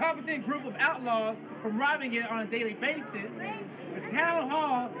competent group of outlaws from robbing it on a daily basis. The town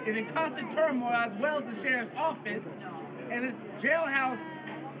hall is in constant turmoil, as well as the sheriff's office, and its jail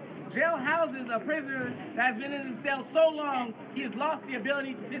houses a prisoner that has been in his cell so long he has lost the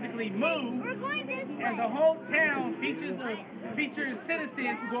ability to physically move, and the whole town features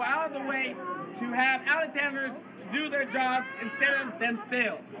citizens who go out of the way to have out-of-towners do their jobs instead of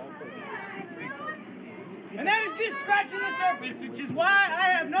themselves. And that is just scratching the surface, which is why I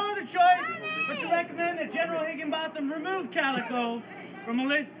have no other choice but to recommend that General Higginbotham remove Calico from a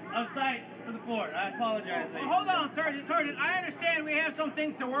list of sites for the fort. I apologize. Well, hold on, Sergeant. I understand we have some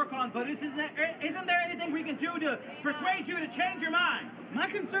things to work on, but isn't there anything we can do to persuade you to change your mind? My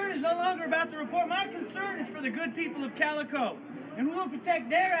concern is no longer about the report. My concern is for the good people of Calico, and we will protect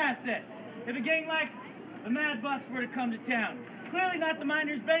their assets if a gang like the Mad Bucks were to come to town. Clearly not the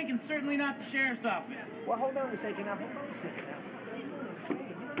Miners Bank, and certainly not the Sheriff's Office. Well, hold on a second now.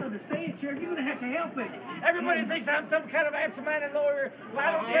 The stage here, you're gonna have to help it. Everybody thinks I'm some kind of absent-minded lawyer. Well,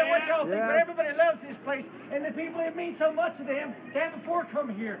 I don't care what y'all think, but everybody loves this place, and the people, it means so much to them to have a fort come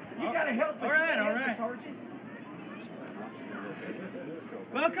here. You gotta help us. All right. Sergeant.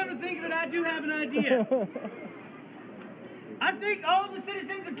 Well, come to think of it, I do have an idea. I think all the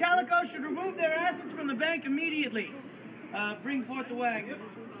citizens of Calico should remove their assets from the bank immediately. bring forth the wagon.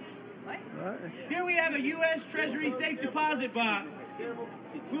 Right. Here we have a U.S. Treasury safe deposit box.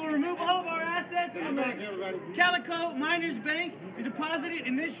 We will remove all of our assets from the Calico Miners Bank and deposit it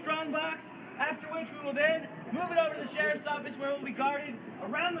in this strong box, after which we will then move it over to the sheriff's office where it will be guarded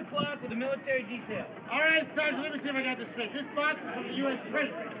around the clock with a military detail. All right, Sergeant, let me see if I got this straight. This box is from the U.S.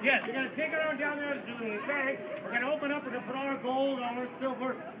 Treasury. Yes. We're going to take it on down there to the bank. We're going to open up, we're going to put all our gold, all our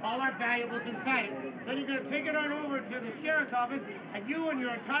silver, all our valuables inside it. Then you're going to take it on over to the sheriff's office, and you and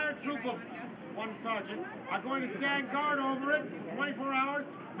your entire troop of one sergeant are going to stand guard over it 24 hours,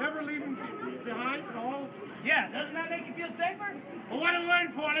 never leaving behind at all. Yeah, doesn't that make you feel safer? Well, what are we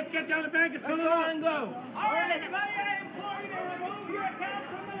waiting for? Let's get down the bank and fill it up. And go. All right, everybody, I implore you to remove your account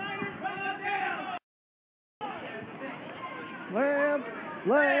from the miners file down. Left,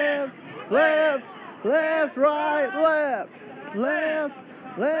 left, left, left, right, left, left,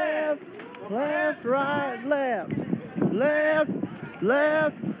 left, left, right, left, left,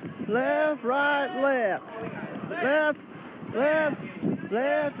 left, left, right, left, left, left,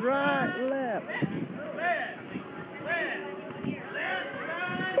 left, right, left.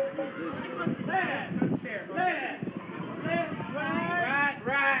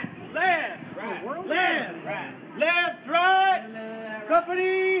 Left, right,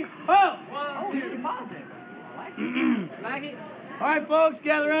 company, up. Like it? All right, folks,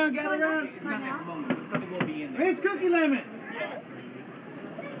 gather around, gather around. Miss Cookie Lemon.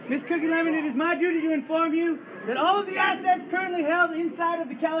 Miss Cookie Lemon, it is my duty to inform you that all of the assets currently held inside of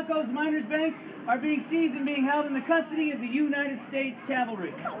the Calico's Miners Bank are being seized and being held in the custody of the United States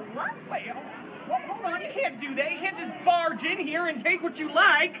Cavalry. What? Wait, hold on, you can't do that. You can't just barge in here and take what you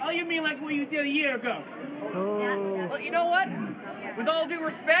like. Oh, you mean like what you did a year ago? Oh. Well, you know what? With all due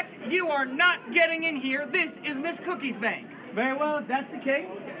respect, you are not getting in here. This is Miss Cookie's bank. Very well, if that's the case,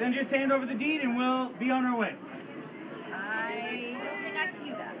 then just hand over the deed and we'll be on our way. I don't think I can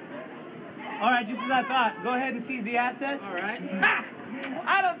do that. All right, just as I thought. Go ahead and seize the assets. All right. Ha!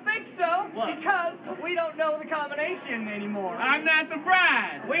 I don't think so, because we don't know the combination anymore. I'm not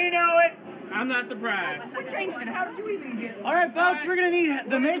surprised. We know it. I'm not surprised. Kingston, how did you even get... All right, folks, we're going to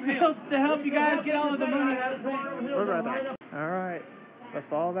need the Mayfields to help you guys get all of the money out of the bank. We're right back. All right. Let's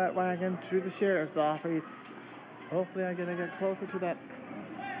follow that wagon to the sheriff's office. Hopefully I'm going to get closer to that.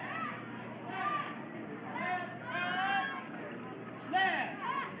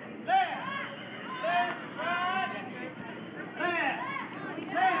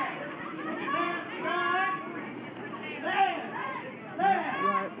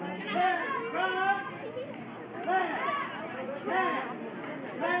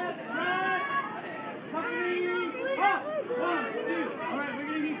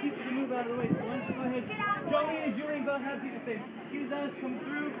 Out of the way. So why don't you go ahead, Joey and Julian, go ahead, people say, excuse us, come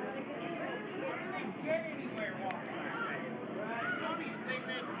through.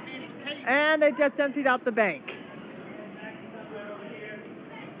 And they just emptied out the bank.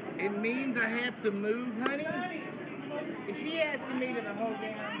 It means I have to move, honey? If she asking me to hold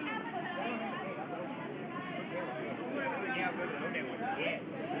down.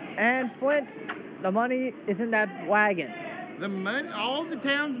 And Flint, the money is in that wagon. The money? All the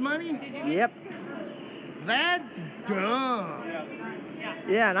town's money? Yep. That's dumb.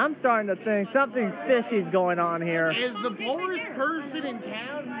 Yeah, and I'm starting to think something fishy's going on here. Is the poorest person in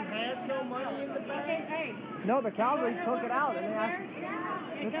town who has no money in the bank? No, the cavalry took it out and they asked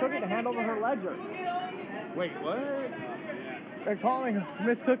Miss Cookie to hand over her ledger. Wait, what? They're calling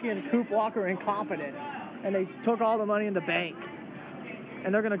Miss Cookie and Coop Walker incompetent, and they took all the money in the bank.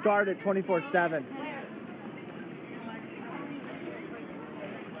 And they're going to guard it 24/7.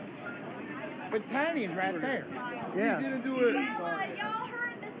 But Tiny's right there. Yeah. He's gonna do it. Y'all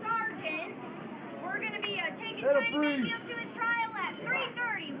heard the sergeant. We're going to be taking Let it Tiny breathe. Mayfield to his trial at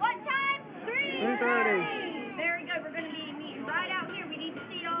 3:30. What time? 3:30. Very good. We're going to be meeting right out here. We need to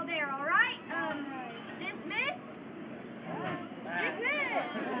see it all there, all right? Dismiss? Dismiss.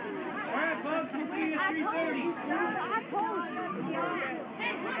 All right, folks, we'll see you at 3:30. I told you.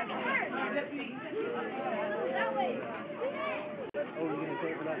 Hey, look, first. That way. Oh, you're going to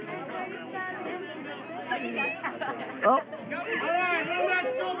pay for that? Oh. Oh. All right, well,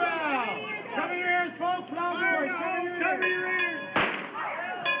 let's go now. Cover your ears, folks. Loud voice. Cover your ears.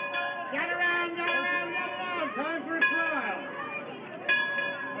 Get around, get around, get around. Time for a trial.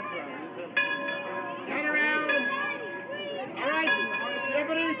 Get around. All right,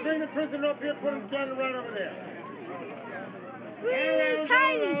 everybody bring the prisoner up here. Put him standing right over there. Free,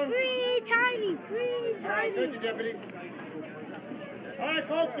 Tiny, free, Tiny, free, All right, Tiny. thank you, deputy. All right,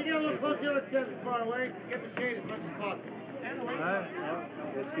 folks, you get a little closer. Let's get as far away. Get the shade as much as possible.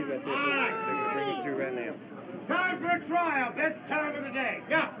 Let's see that. All right. They're going to bring it through right now. Time for a trial, best time of the day.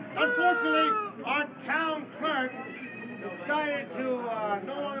 Now, unfortunately, our town clerk decided to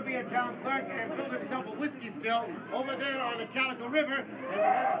no longer be a town clerk and filled himself a whiskey still over there on the Calico River, and we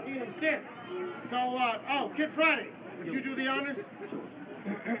haven't seen him since. So, Kid Friday, would you do the honors?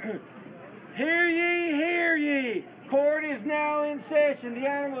 Hear ye, hear ye. Court is now in session. The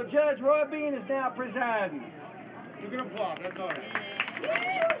Honorable Judge Roy Bean is now presiding. You can applaud, that's all right.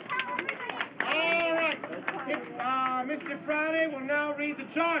 All right. Mr. Friday will now read the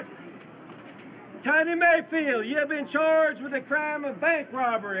charges. Tiny Mayfield, you have been charged with the crime of bank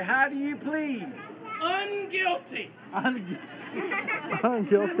robbery. How do you plead? Unguilty.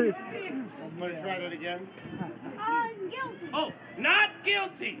 Guilty. Somebody try that again. Guilty. Oh, not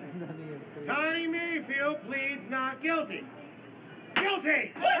guilty. Tiny Mayfield pleads not guilty.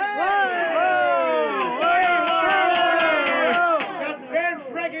 Guilty! The bench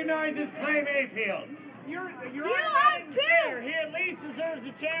recognizes Clay Mayfield. You're You on are too. He at least deserves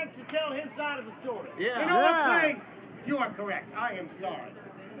a chance to tell his side of the story. You know what, Clay? You are correct. I am sorry.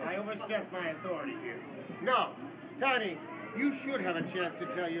 I overstepped my authority here. No, Tiny, you should have a chance to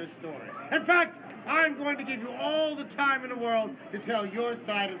tell your story. In fact, I'm going to give you all the time in the world to tell your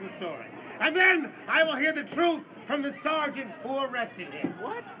side of the story. And then I will hear the truth from the sergeant who arrested him.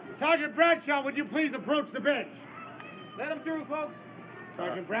 What? Sergeant Bradshaw, would you please approach the bench? Let him through, folks.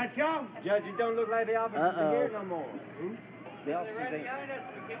 Sergeant Bradshaw? Judge, it don't look like the officers are here no more. The officers ain't. I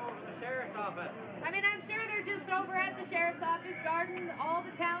mean, I'm sure they're just over at the sheriff's office guarding all the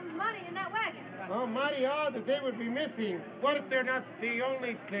town's money in that wagon. Oh, mighty odd that they would be missing. What if they're not the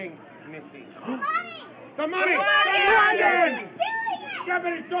only thing missing? Money! The money! The wagon! Stealing it!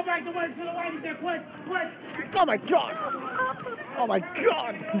 Somebody go back to the wagon there, quick, quick! Oh my God! Oh my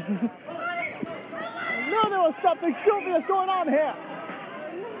God! I knew there was something stupid going on here.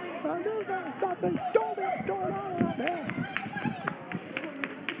 I knew there was something stupid going on here.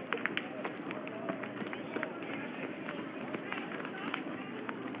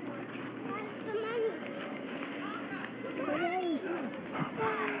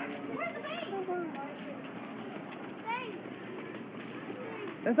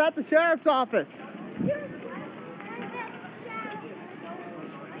 It's at the sheriff's office.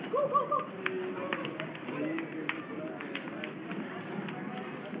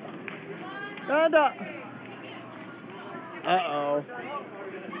 And uh-oh.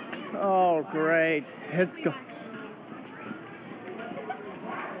 Oh, great. It's go.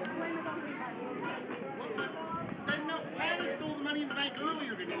 Stole the money in the bank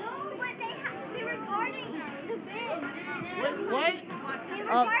earlier today. No, but they were guarding the bin. What? They were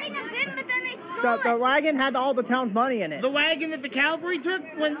guarding the bin, but then they stole The it. wagon had all the town's money in it. The wagon that the cavalry took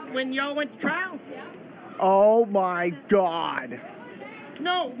when y'all went to trial? Oh my God.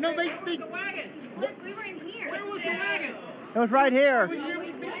 No, they The wagon. Look, we were in here. where was the wagon? It was right here. I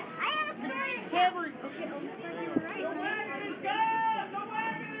have a story to tell. Okay, oh, you were right.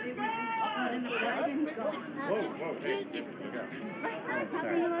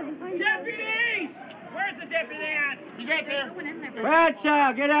 Deputies! Where's the deputy at? He's right there.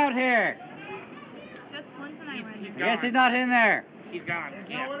 Bradshaw, get out here. Just once and I went. He's I guess gone. he's not in there. He's gone.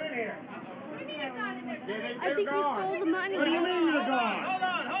 No one in here. I think we stole the money. What do you mean you're gone?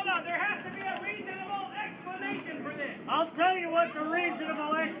 Hold on. There has to be a reasonable explanation for this. I'll tell you what the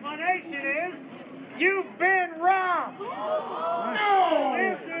reasonable explanation is. You've been robbed. No!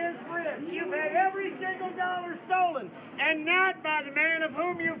 This is Rich. You've had every single dollar stolen, and not by the man of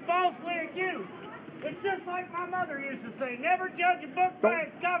whom you falsely accused. It's just like my mother used to say, never judge a book by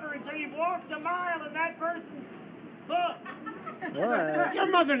its cover until you've walked a mile in that person's book. What? Your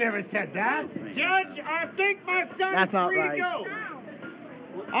mother never said that. Judge, I think my son That's is not free right. to go.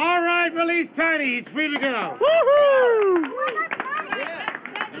 All right, release Tiny. He's free to go. Woohoo!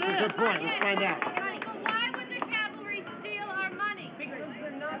 That's a good point. Let's find out. Why would the cavalry steal our money? Because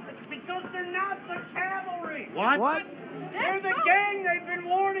they're not the cavalry. What? They're the gang they've been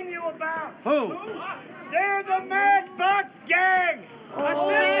warning you about. Who? They're the Mad Bucks gang. I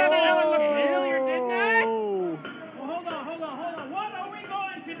said that one looked familiar, didn't I? Oh. Well, hold on. What are we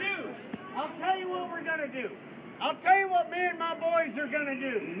going to do? I'll tell you what we're going to do. I'll tell you what me and my boys are going to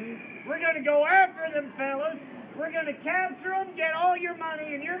do. We're going to go after them fellas. We're going to capture them, get all your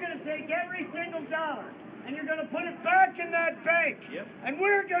money, and you're going to take every single dollar. And you're going to put it back in that bank. Yep. And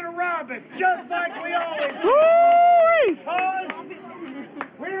we're going to rob it, just like we always do. Woo-wee! Because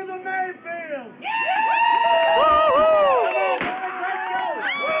we're the Mayfields.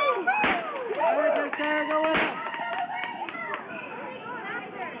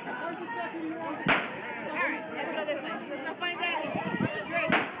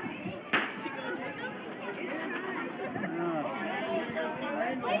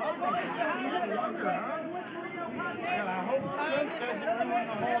 hope Sid doesn't ruin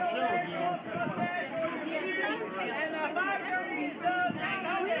the whole show again. And 5:30 is done.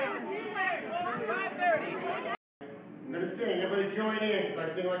 5:30. I'm going to sing. Everybody join in. If I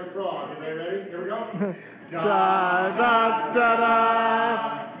sing like a frog. Everybody ready? Here we go. Da da da da.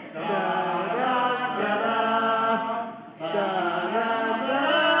 Da da da da.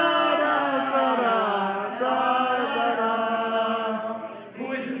 Da da da. Who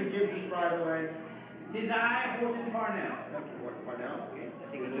is it that gives this bride away? His eye, Horton Parnell. What, Parnell?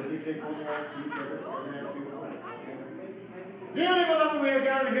 Does he take hold of that? Dearly beloved, we are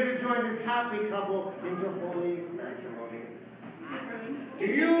gathered here to join this happy couple into holy matrimony. Do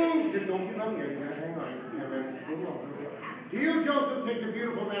you, just don't give up yet, hang on. Do you, Joseph, take the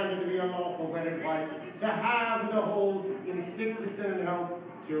beautiful man to be a lawful wedded wife, to have and to hold in sickness and health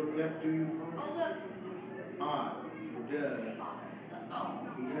till death do you part? I. Yes.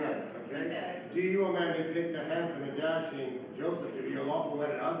 Okay. Do you, Amanda, take the handsome and dashing Joseph to be your lawful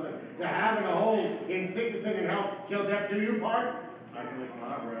wedded husband, to have and to hold in sickness and in health till death do you part? I can lift my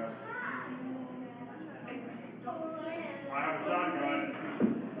eyebrows. I have a son, right?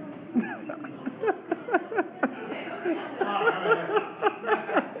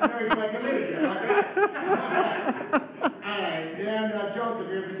 Alright, then Joseph,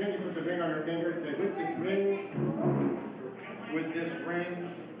 here, pretend you put the ring on her finger. Say, with this ring,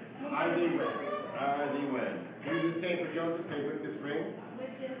 I thee wed. I thee wed. You do the same for Joseph, say, with this ring.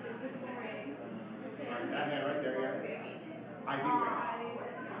 Alright, that hand right there, yeah. I thee wed.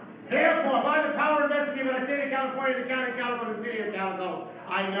 Therefore, by the power invested in the state of California, the county of Calico, the city of Calico,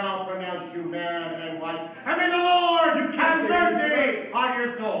 I now pronounce you man and wife. And may the Lord have mercy on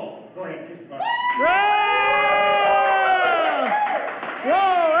your soul. Go ahead, kiss the button.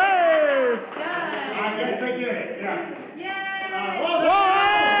 Whoa, hey! I guess they get it, yeah. Yay!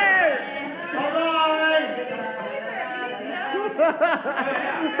 All right!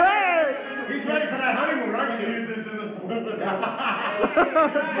 Hey! He's ready for that honeymoon, aren't you? You can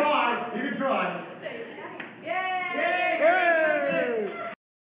try. You can try. Yay!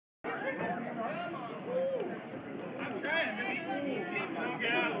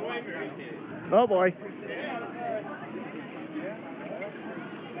 Oh boy.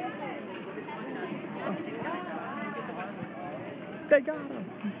 They got him.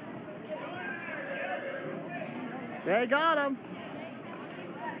 They got him.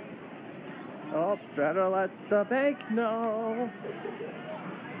 Oh, better let the bank know.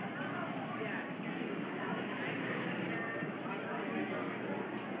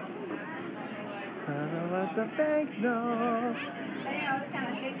 Better let the bank know.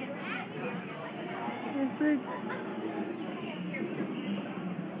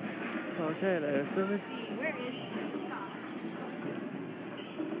 Okay, there's the.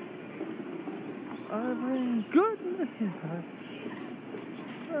 I bring good news.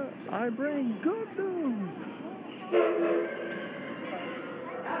 I bring good news.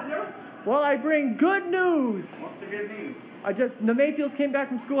 Well, I bring good news. What's the good news? The Mayfields came back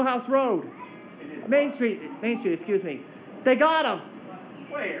from Schoolhouse Road. Main Street, excuse me. They got him.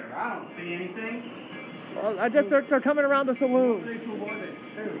 Where? I don't see anything. Well, they're coming around the saloon.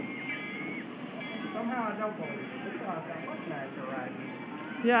 Somehow I don't believe it. This guy's got much nicer right here.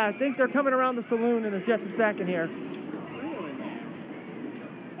 Yeah, I think they're coming around the saloon in just a second here.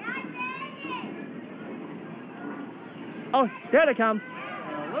 Oh, there they come.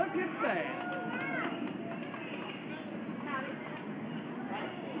 Now look at that.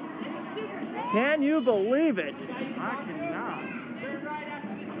 Can you believe it? I cannot.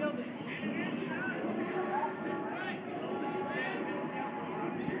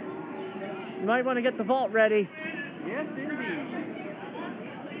 You might want to get the vault ready. Yes, indeed.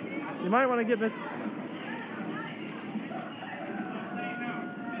 You might want to give it.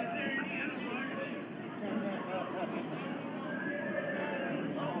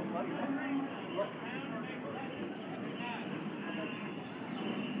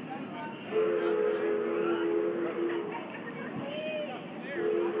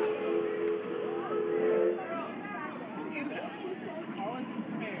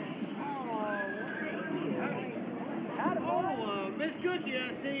 Miss Gucci, I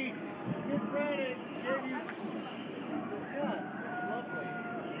see. Get ready. Give you. Yeah, lovely.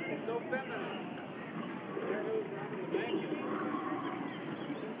 It's so feminine.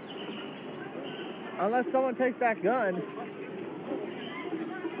 Unless someone takes that gun.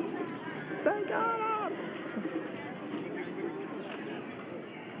 They got him!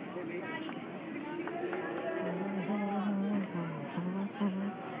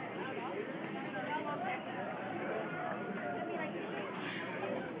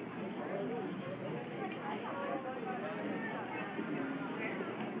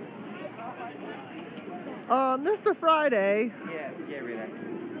 Mr. Friday, Yeah, get rid of it.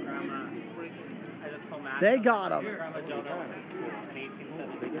 they got him.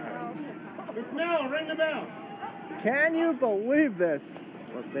 It's Mel, ring the bell. Can you believe this?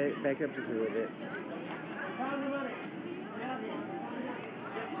 Let's back up to do with it.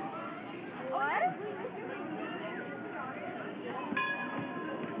 What?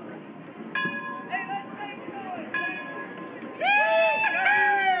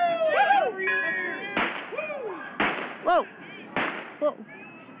 Whoa! Whoa!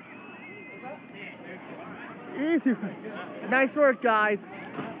 Easy. Nice work, guys.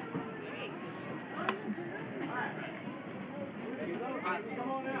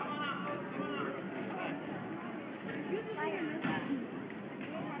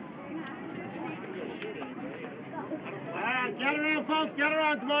 Alright, get around, folks, get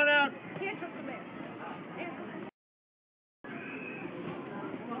around, come on out.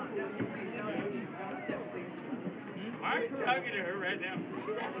 Why are you talking to her right now?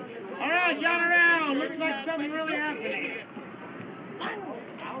 Alright, get around. Looks like something really happening.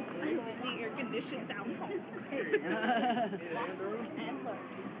 Air-conditioned down home.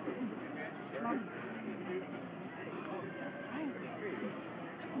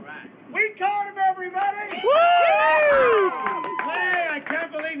 We caught him, everybody! Woo! Hey, I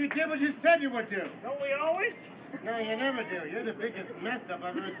can't believe you did what you said you would do. Don't we always? No, you never do. You're the biggest mess up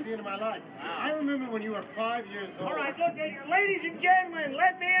I've ever seen in my life. I remember when you were 5 years old. All right, look, ladies and gentlemen,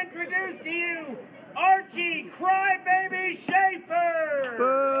 let me introduce to you Archie Crybaby Schaefer.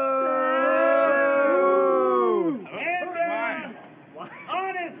 Boo! And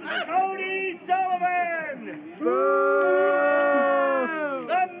Honest Cody Sullivan. Boo!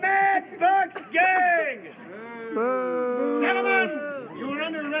 The Mad Bucks Gang. Boo! Gentlemen, you were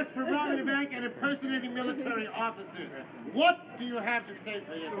under arrest for robbing a bank and impersonating military officers. What do you have to say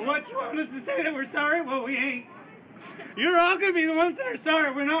for yourself? What, you want us to say that we're sorry? Well, we ain't. You're all going to be the ones that are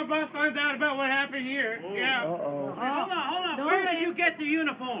sorry when our boss finds out about what happened here. Yeah. Uh-oh. Hold on. Where did you get the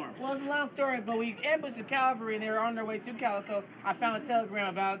uniform? Well, it's a long story, but we ambushed the cavalry and they were on their way to Calico. I found a telegram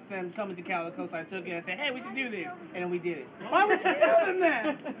about them coming to Calico, so I took it and said, hey, we should do this. And then we did it. Why would you tell them that?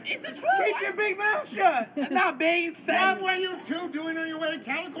 It's the truth. Keep your big mouth shut. It's not big. What were you two doing on your way to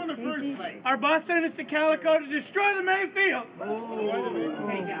Calico in the first place? Our boss sent us to Calico to destroy the Mayfield.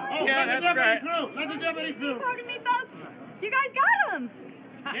 Yeah, that's right. Let the deputy through. Pardon me, folks. You guys got him.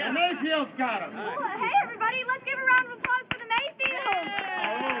 Yeah, Mayfield's got him. Well, hey, everybody, let's give a round of applause for the Mayfield.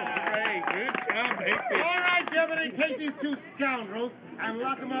 Hey, good job, Mayfield. All right, deputy, take these two scoundrels and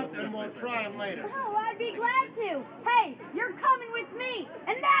lock them up, and we'll try them later. Oh, I'd be glad to. Hey, you're coming with me,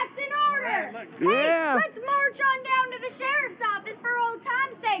 and that's in order. Yeah. Hey, let's march on down to the sheriff's office for old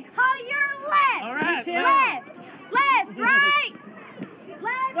time's sake. Huh, you're left. All right, Left, right.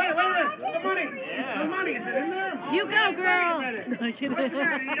 Left. Wait. The money. The money, is it in there? You go, girl. What's the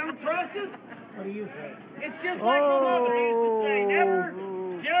matter? You don't trust us? What do you think? It's just like my mother used to say, never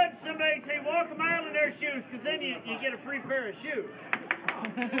judge somebody till you walk a mile in their shoes, because then you get a free pair of shoes.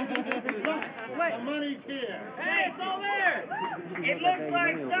 Look, the money's here. Hey, it's all there. It looks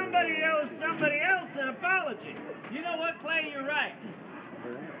like somebody owes somebody else an apology. You know what, Clay? You're right.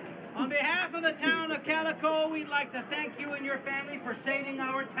 On behalf of the town of Calico, we'd like to thank you and your family for saving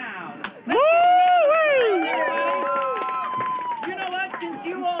our town. Woo-wee! You know what? Since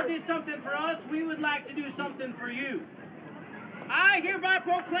you all did something for us, we would like to do something for you. I hereby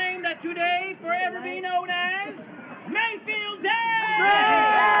proclaim that today forever be known as Mayfield Day!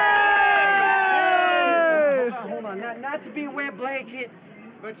 Hold on. Not to be a wet blanket.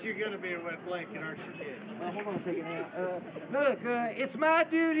 But you're going to be a wet blanket, aren't you, kid? Hold on a second now. Look, it's my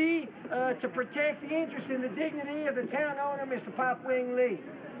duty to protect the interest and the dignity of the town owner, Mr. Popwing Lee.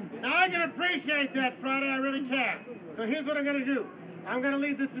 Now, I can appreciate that, Friday. I really can. So here's what I'm going to do. I'm going to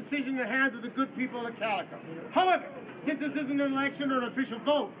leave this decision in the hands of the good people of Calico. However, since this isn't an election or an official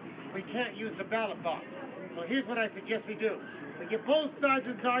vote, we can't use the ballot box. So here's what I suggest we do. We give both sides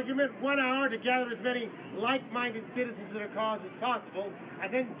of this argument 1 hour to gather as many like-minded citizens to their cause as possible,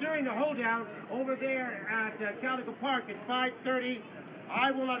 and then during the hoedown over there at Calico Park at 5:30, I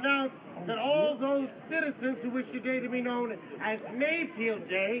will announce that all those citizens who wish today to be known as Mayfield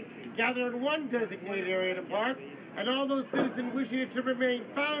Day gather in one designated area of the park, and all those citizens wishing it to remain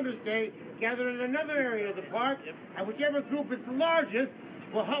Founders Day gather in another area of the park, and whichever group is the largest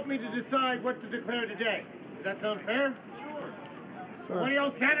will help me to decide what to declare today. Does that sound fair? What are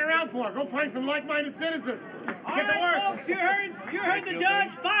y'all standing around for? Go find some like-minded citizens. All Get to right, work. folks, you heard the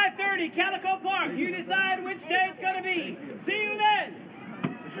judge, 5:30, Calico Park. You decide which day it's going to be. See you then.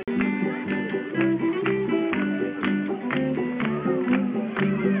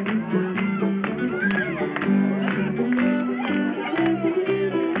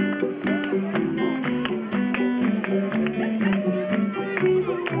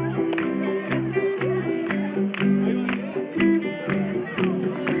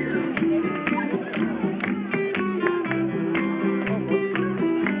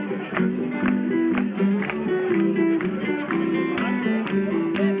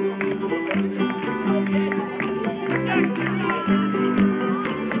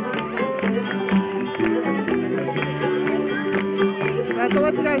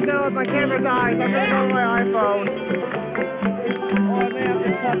 guys know if my camera dies, I'm gonna go to my iPhone. Oh, I may have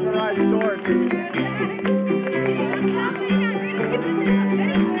to cut the right short.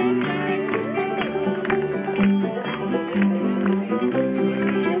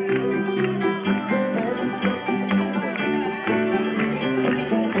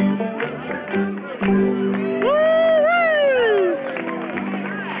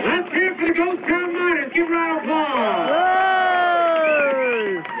 Ghost Town Miners, give a round of applause.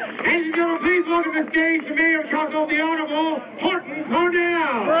 Ladies and gentlemen, please welcome to the stage the Mayor of Chicago, the Honorable Horton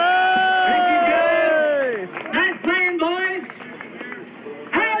Cornell. Thank you, guys. Nice playing, boys.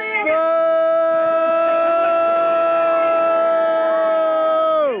 Howdy,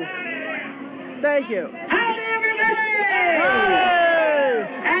 Thank you. Howdy, everybody.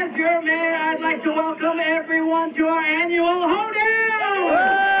 As your mayor, I'd like to welcome everyone to our annual hoedown.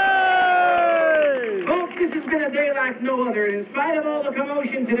 This has been a day like no other, and in spite of all the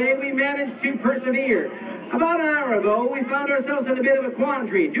commotion today, we managed to persevere. About an hour ago, we found ourselves in a bit of a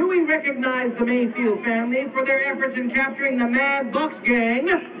quandary. Do we recognize the Mayfield family for their efforts in capturing the Mad Bucks gang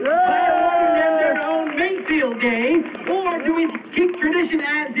by awarding them their own Mayfield Day, or do we keep tradition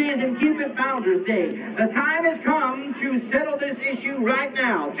as is and keep it Founders Day? The time has come to settle this issue right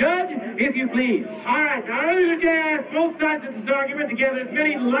now. Judge, if you please. All right, now I'm going to ask both sides of this argument to gather as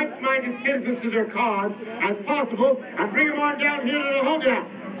many like-minded citizens to their cause as possible and bring them on down here to the hoedown.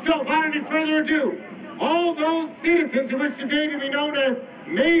 So, without any further ado, all those citizens who wish today to be known as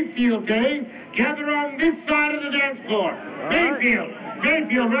Mayfield Day, gather on this side of the dance floor.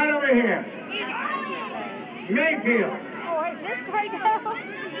 Mayfield, right over here. Mayfield.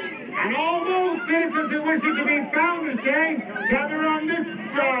 And all those citizens who wish it to be Founders Day, gather on this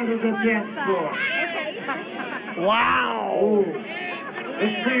side of the dance floor. Wow. Ooh.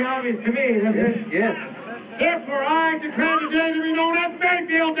 It's pretty obvious to me, isn't it? Yes. Therefore, I declare today to be known as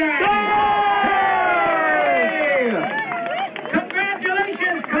Mayfield Day.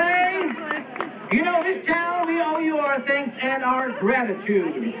 Congratulations, Clay! You know, this town, we owe you our thanks and our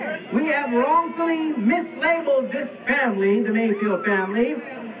gratitude. We have wrongfully mislabeled this family, the Mayfield family,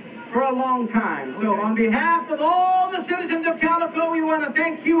 for a long time. So on behalf of all the citizens of Calico, we want to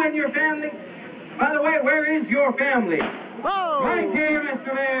thank you and your family. By the way, where is your family? Whoa. Right here,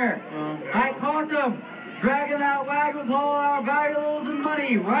 Mr. Mayor. I caught them dragging out wagons, all our valuables and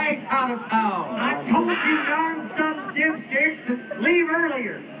money right out of town. I told you darn some dipsticks to leave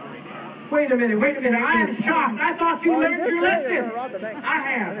earlier. Wait a minute. I am shocked. I thought you learned your lesson.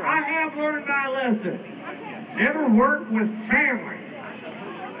 I have learned my lesson. Never work with family.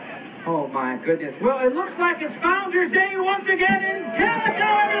 Oh, my goodness. Well, it looks like it's Founders Day once again in Calico,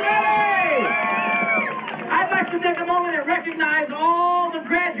 everybody! I'd like to take a moment and recognize all the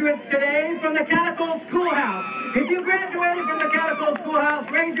graduates today from the Calico Schoolhouse. If you graduated from the Calico Schoolhouse,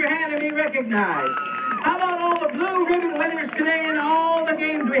 raise your hand and be recognized. How about all the blue ribbon winners today in all the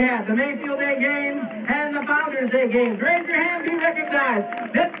games we had, the Mayfield Day games and the Founders Day games? Raise your hand, be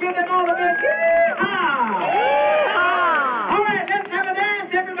recognized. Let's give them all a big yeehaw! All right, let's have a dance,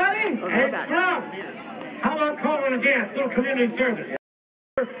 everybody. And from, how about calling a dance, little community service?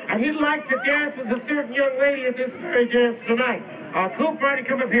 And he'd like to dance with a certain young lady at this very dance tonight. Coop, ready,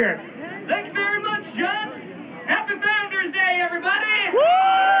 come up here. Thanks very much, John. Happy Founders Day, everybody. Woo!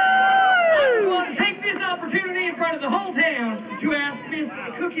 I want to take this opportunity in front of the whole town to ask Miss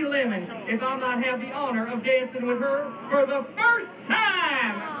Cookie Lemon if I'll not have the honor of dancing with her for the first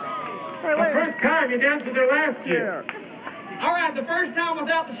time. The first time you danced with her last year. All right, the first time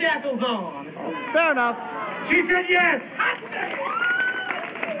without the shackles on. Fair enough. She said yes.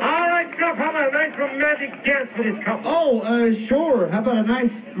 All right, Chuck, how about a nice romantic dance for this couple? Oh, sure. How about a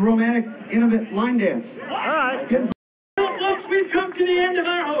nice romantic, intimate line dance? All right. Well, folks, we've come to the end of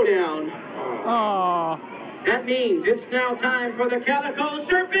our hoedown. Aww. That means it's now time for the Calico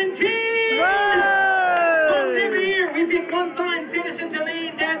Serpentine! Whoa! Every year we pick one fine citizen to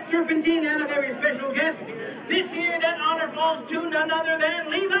lead that serpentine and a very special guest. This year that honor falls to none other than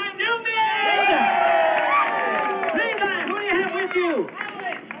Levi Newman! Levi, who do you have with you?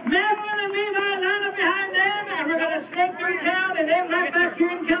 Madeline and Levi line up behind them, and we're going to snake through town and then right back here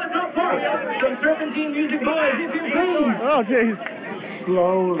in Calico Park. Some serpentine music, boys, if you please. Oh, jeez.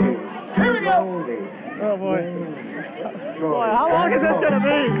 Slowly. Here we go. Oh, boy. Boy, how long is this going to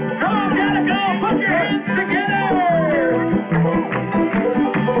be? Come on, Calico, put your hands together!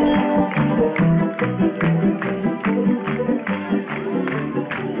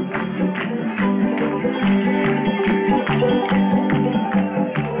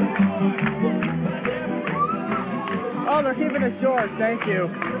 Oh, they're keeping it short. Thank you.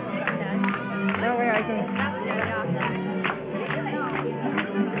 That way I can...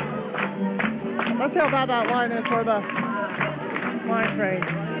 Let's see how bad that line is for the mine train.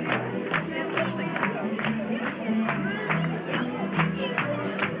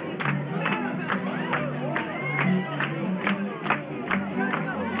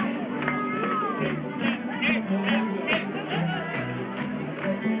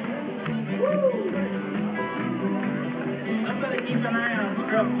 I'm going to keep an eye on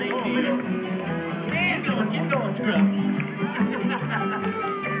Scrub Mayfield. Keep going, Scrub.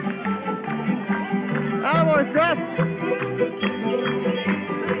 Attaboy, Scrub!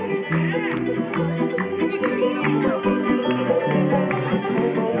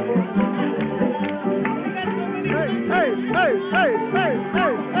 Hey, hey, hey, hey, hey,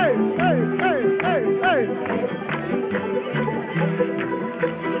 hey, hey, hey, hey, hey!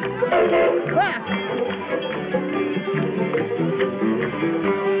 Back!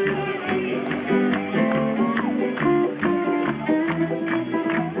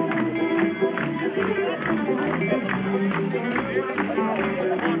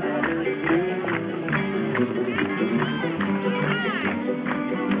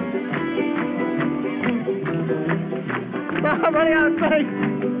 I'm running out of space.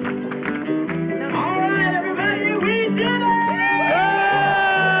 All right, everybody, we did it!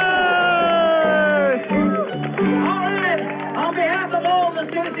 All right, on behalf of all the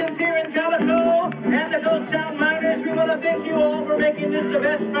citizens here in Calico and the Ghost Town Miners, we want to thank you all for making this the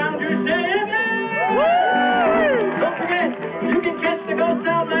best Founders Day ever! Don't forget, you can catch the Ghost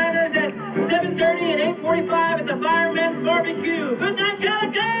Town Miners at 7:30 and 8:45 at the Fireman's Barbecue. Good night,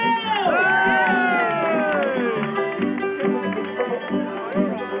 Calico!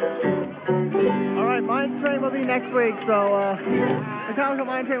 Alright, mine train will be next week, so the Calico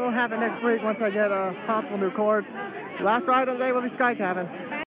mine train will happen next week once I get a possible new chord. Last ride of the day will be Sky Cabin.